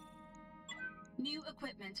 New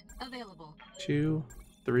equipment available. 2,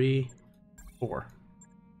 3, 4.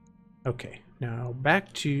 Okay, now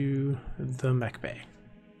back to the mech bay.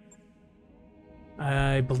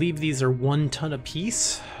 I believe these are 1 ton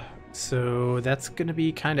apiece, so that's going to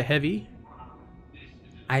be kind of heavy.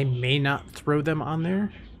 I may not throw them on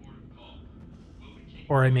there,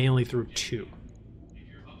 or I may only throw 2.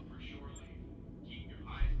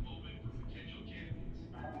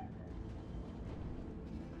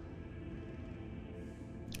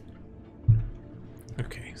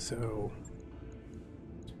 Okay, so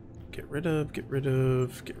get rid of, get rid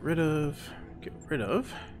of, get rid of, get rid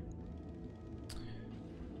of.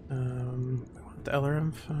 We want the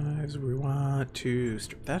LRM5s. We want to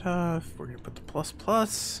strip that off. We're going to put the plus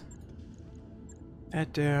plus.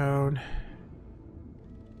 That down.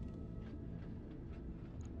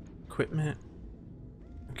 Equipment.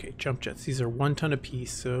 Okay, jump jets. These are 1 ton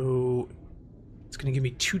apiece, so it's going to give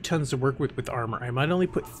me 2 tons to work with armor. I might only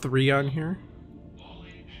put 3 on here.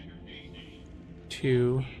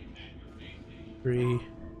 2, 3,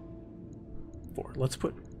 4. Let's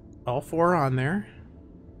put all 4 on there.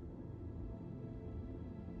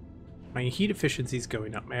 My heat efficiency is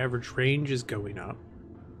going up. My average range is going up.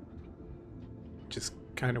 Just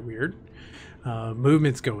kind of weird.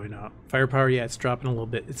 Movement's going up. Firepower, yeah, it's dropping a little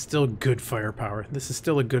bit. It's still good firepower. This is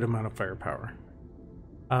still a good amount of firepower.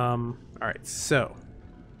 Alright, so.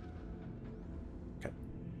 Got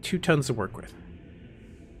 2 tons to work with.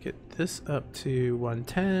 Get this up to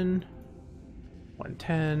 110.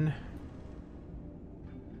 110.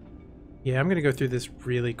 Yeah, I'm going to go through this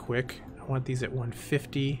really quick. I want these at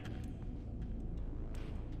 150.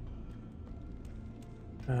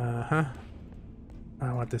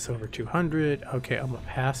 I want this over 200. Okay, I'm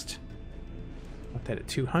past. I want that at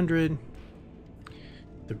 200.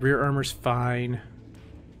 The rear armor's fine.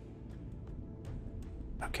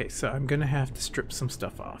 Okay, so I'm going to have to strip some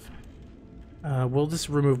stuff off. We'll just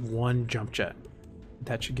remove 1 jump jet.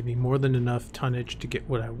 That should give me more than enough tonnage to get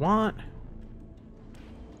what I want.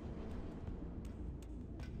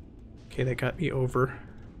 Okay, that got me over.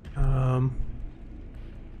 I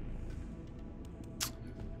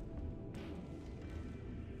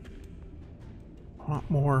want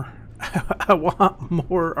more. I want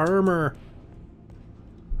more armor.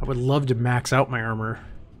 I would love to max out my armor.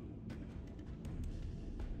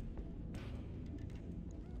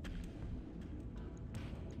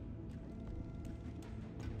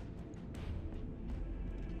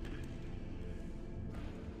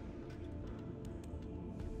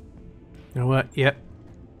 You know what? Yep.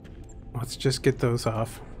 Let's just get those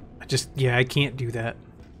off. Yeah, I can't do that.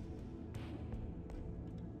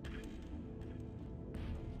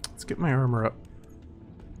 Let's get my armor up.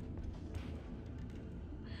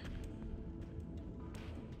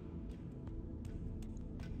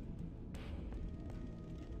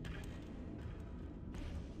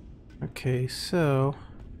 Okay, so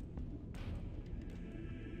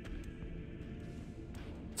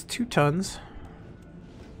it's 2 tons.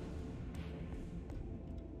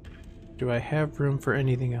 Do I have room for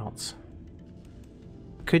anything else?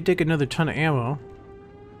 Could take another ton of ammo.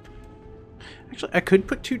 Actually, I could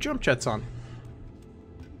put 2 jump jets on.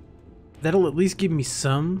 That'll at least give me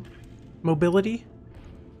some mobility.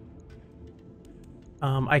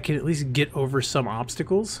 I can at least get over some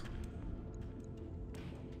obstacles.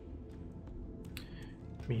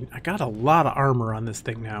 I mean, I got a lot of armor on this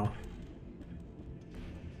thing now.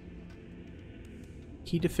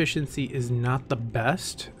 Heat efficiency is not the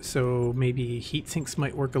best, so maybe heat sinks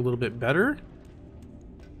might work a little bit better.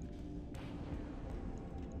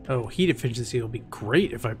 Oh, heat efficiency will be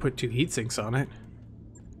great if I put 2 heat sinks on it.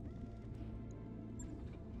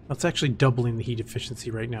 That's actually doubling the heat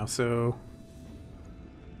efficiency right now, so...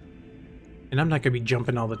 And I'm not going to be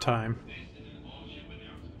jumping all the time.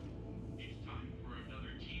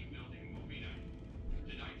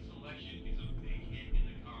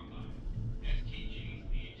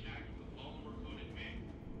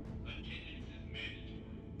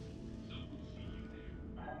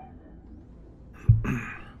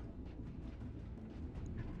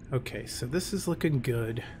 Okay, so this is looking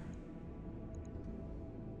good.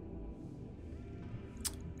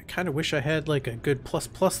 kind of wish I had like a good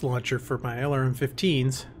plus launcher for my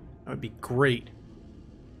LRM-15s. That would be great.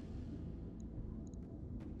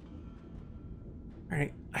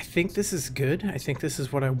 Alright, I think this is good. I think this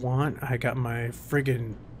is what I want. I got my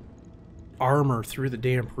friggin' armor through the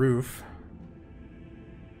damn roof.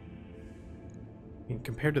 I mean,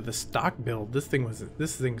 compared to the stock build, this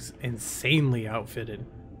thing's insanely outfitted.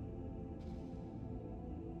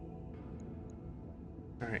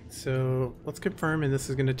 Alright, so let's confirm, and this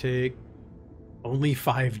is gonna take only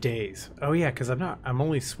 5 days. Oh yeah, because I'm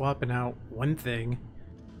only swapping out one thing,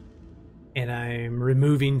 and I'm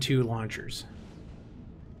removing 2 launchers.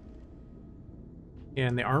 Yeah,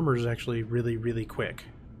 and the armor is actually really, really quick.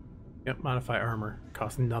 Yep, modify armor.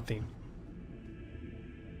 Costs nothing.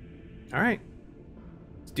 Alright.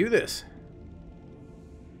 Let's do this.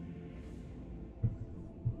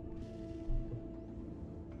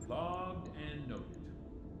 Logged and noted.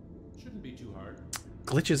 Shouldn't be too hard.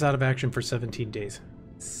 Glitch is out of action for 17 days.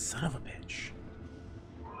 Son of a bitch.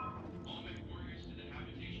 All mech warriors to the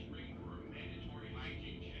habitation ring for a mandatory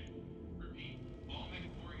hygiene check. Repeat, all mech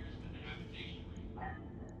warriors to the habitation ring.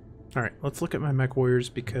 Alright, let's look at my mech warriors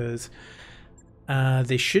because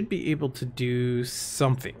they should be able to do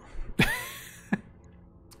something.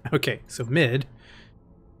 Okay, so mid.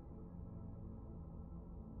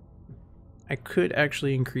 I could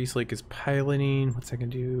actually increase like his piloting. What's that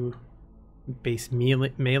gonna do? Base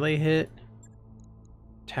melee hit.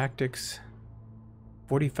 Tactics.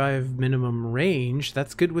 45 minimum range.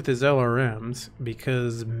 That's good with his LRMs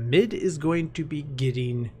because mid is going to be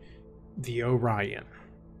getting the Orion.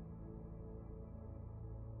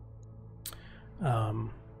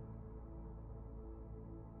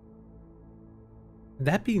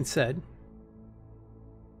 That being said,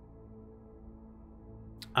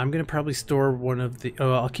 I'm gonna probably store one of the.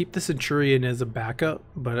 Oh, I'll keep the Centurion as a backup,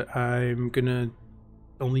 but I'm gonna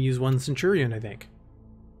only use one Centurion, I think.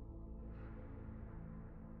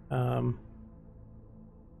 Well,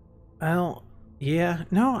 yeah,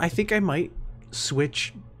 no, I think I might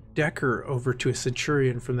switch Decker over to a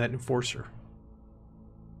Centurion from that Enforcer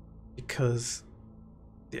because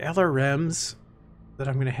the LRMs that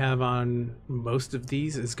I'm going to have on most of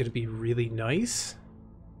these is going to be really nice.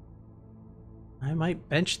 I might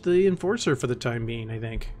bench the Enforcer for the time being, I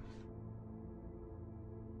think.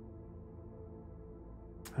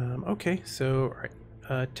 Okay, so, alright.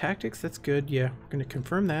 Tactics, that's good. Yeah, we're going to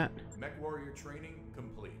confirm that. Mech warrior training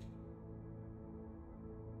complete.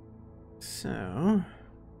 So...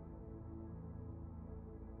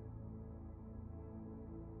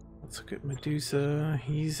 let's look at Medusa.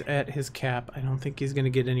 He's at his cap. I don't think he's going to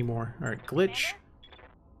get any more. Alright, Glitch.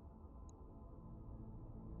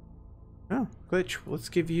 Oh, Glitch, let's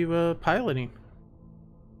give you piloting.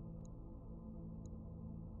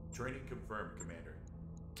 Training confirmed, Commander.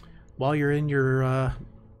 While you're in your,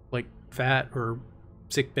 like, vat or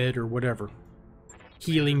sick bed or whatever.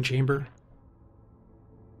 Healing chamber.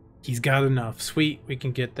 He's got enough. Sweet, we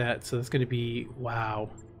can get that. So that's going to be... wow.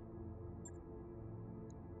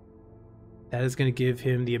 That is going to give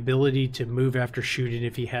him the ability to move after shooting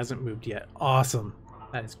if he hasn't moved yet. Awesome.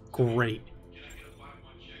 That is great. Can I get a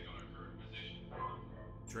 5-1 check on our current position?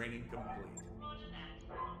 Training complete.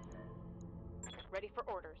 Ready for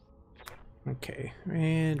orders. Okay,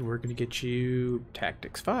 and we're going to get you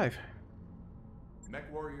Tactics 5.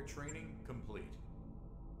 Mech warrior training complete.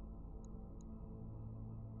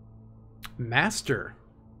 Master.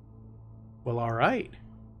 Well, alright.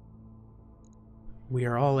 We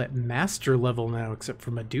are all at master level now, except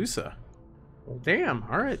for Medusa. Well, damn,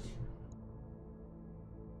 alright.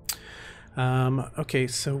 Okay,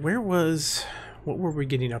 so what were we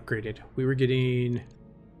getting upgraded? We were getting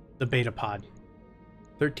the beta pod.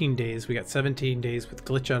 13 days, we got 17 days with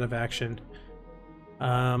glitch out of action.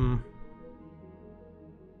 I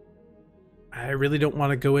really don't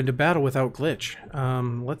want to go into battle without glitch.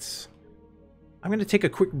 I'm going to take a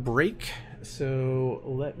quick break. So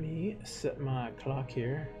let me set my clock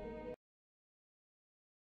here.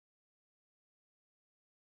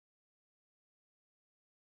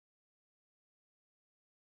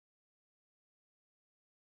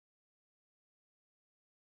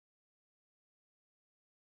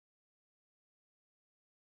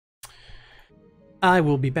 I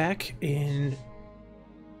will be back in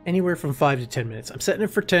anywhere from 5 to 10 minutes. I'm setting it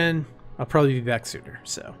for 10. I'll probably be back sooner.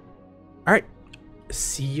 So, all right.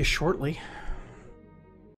 See you shortly.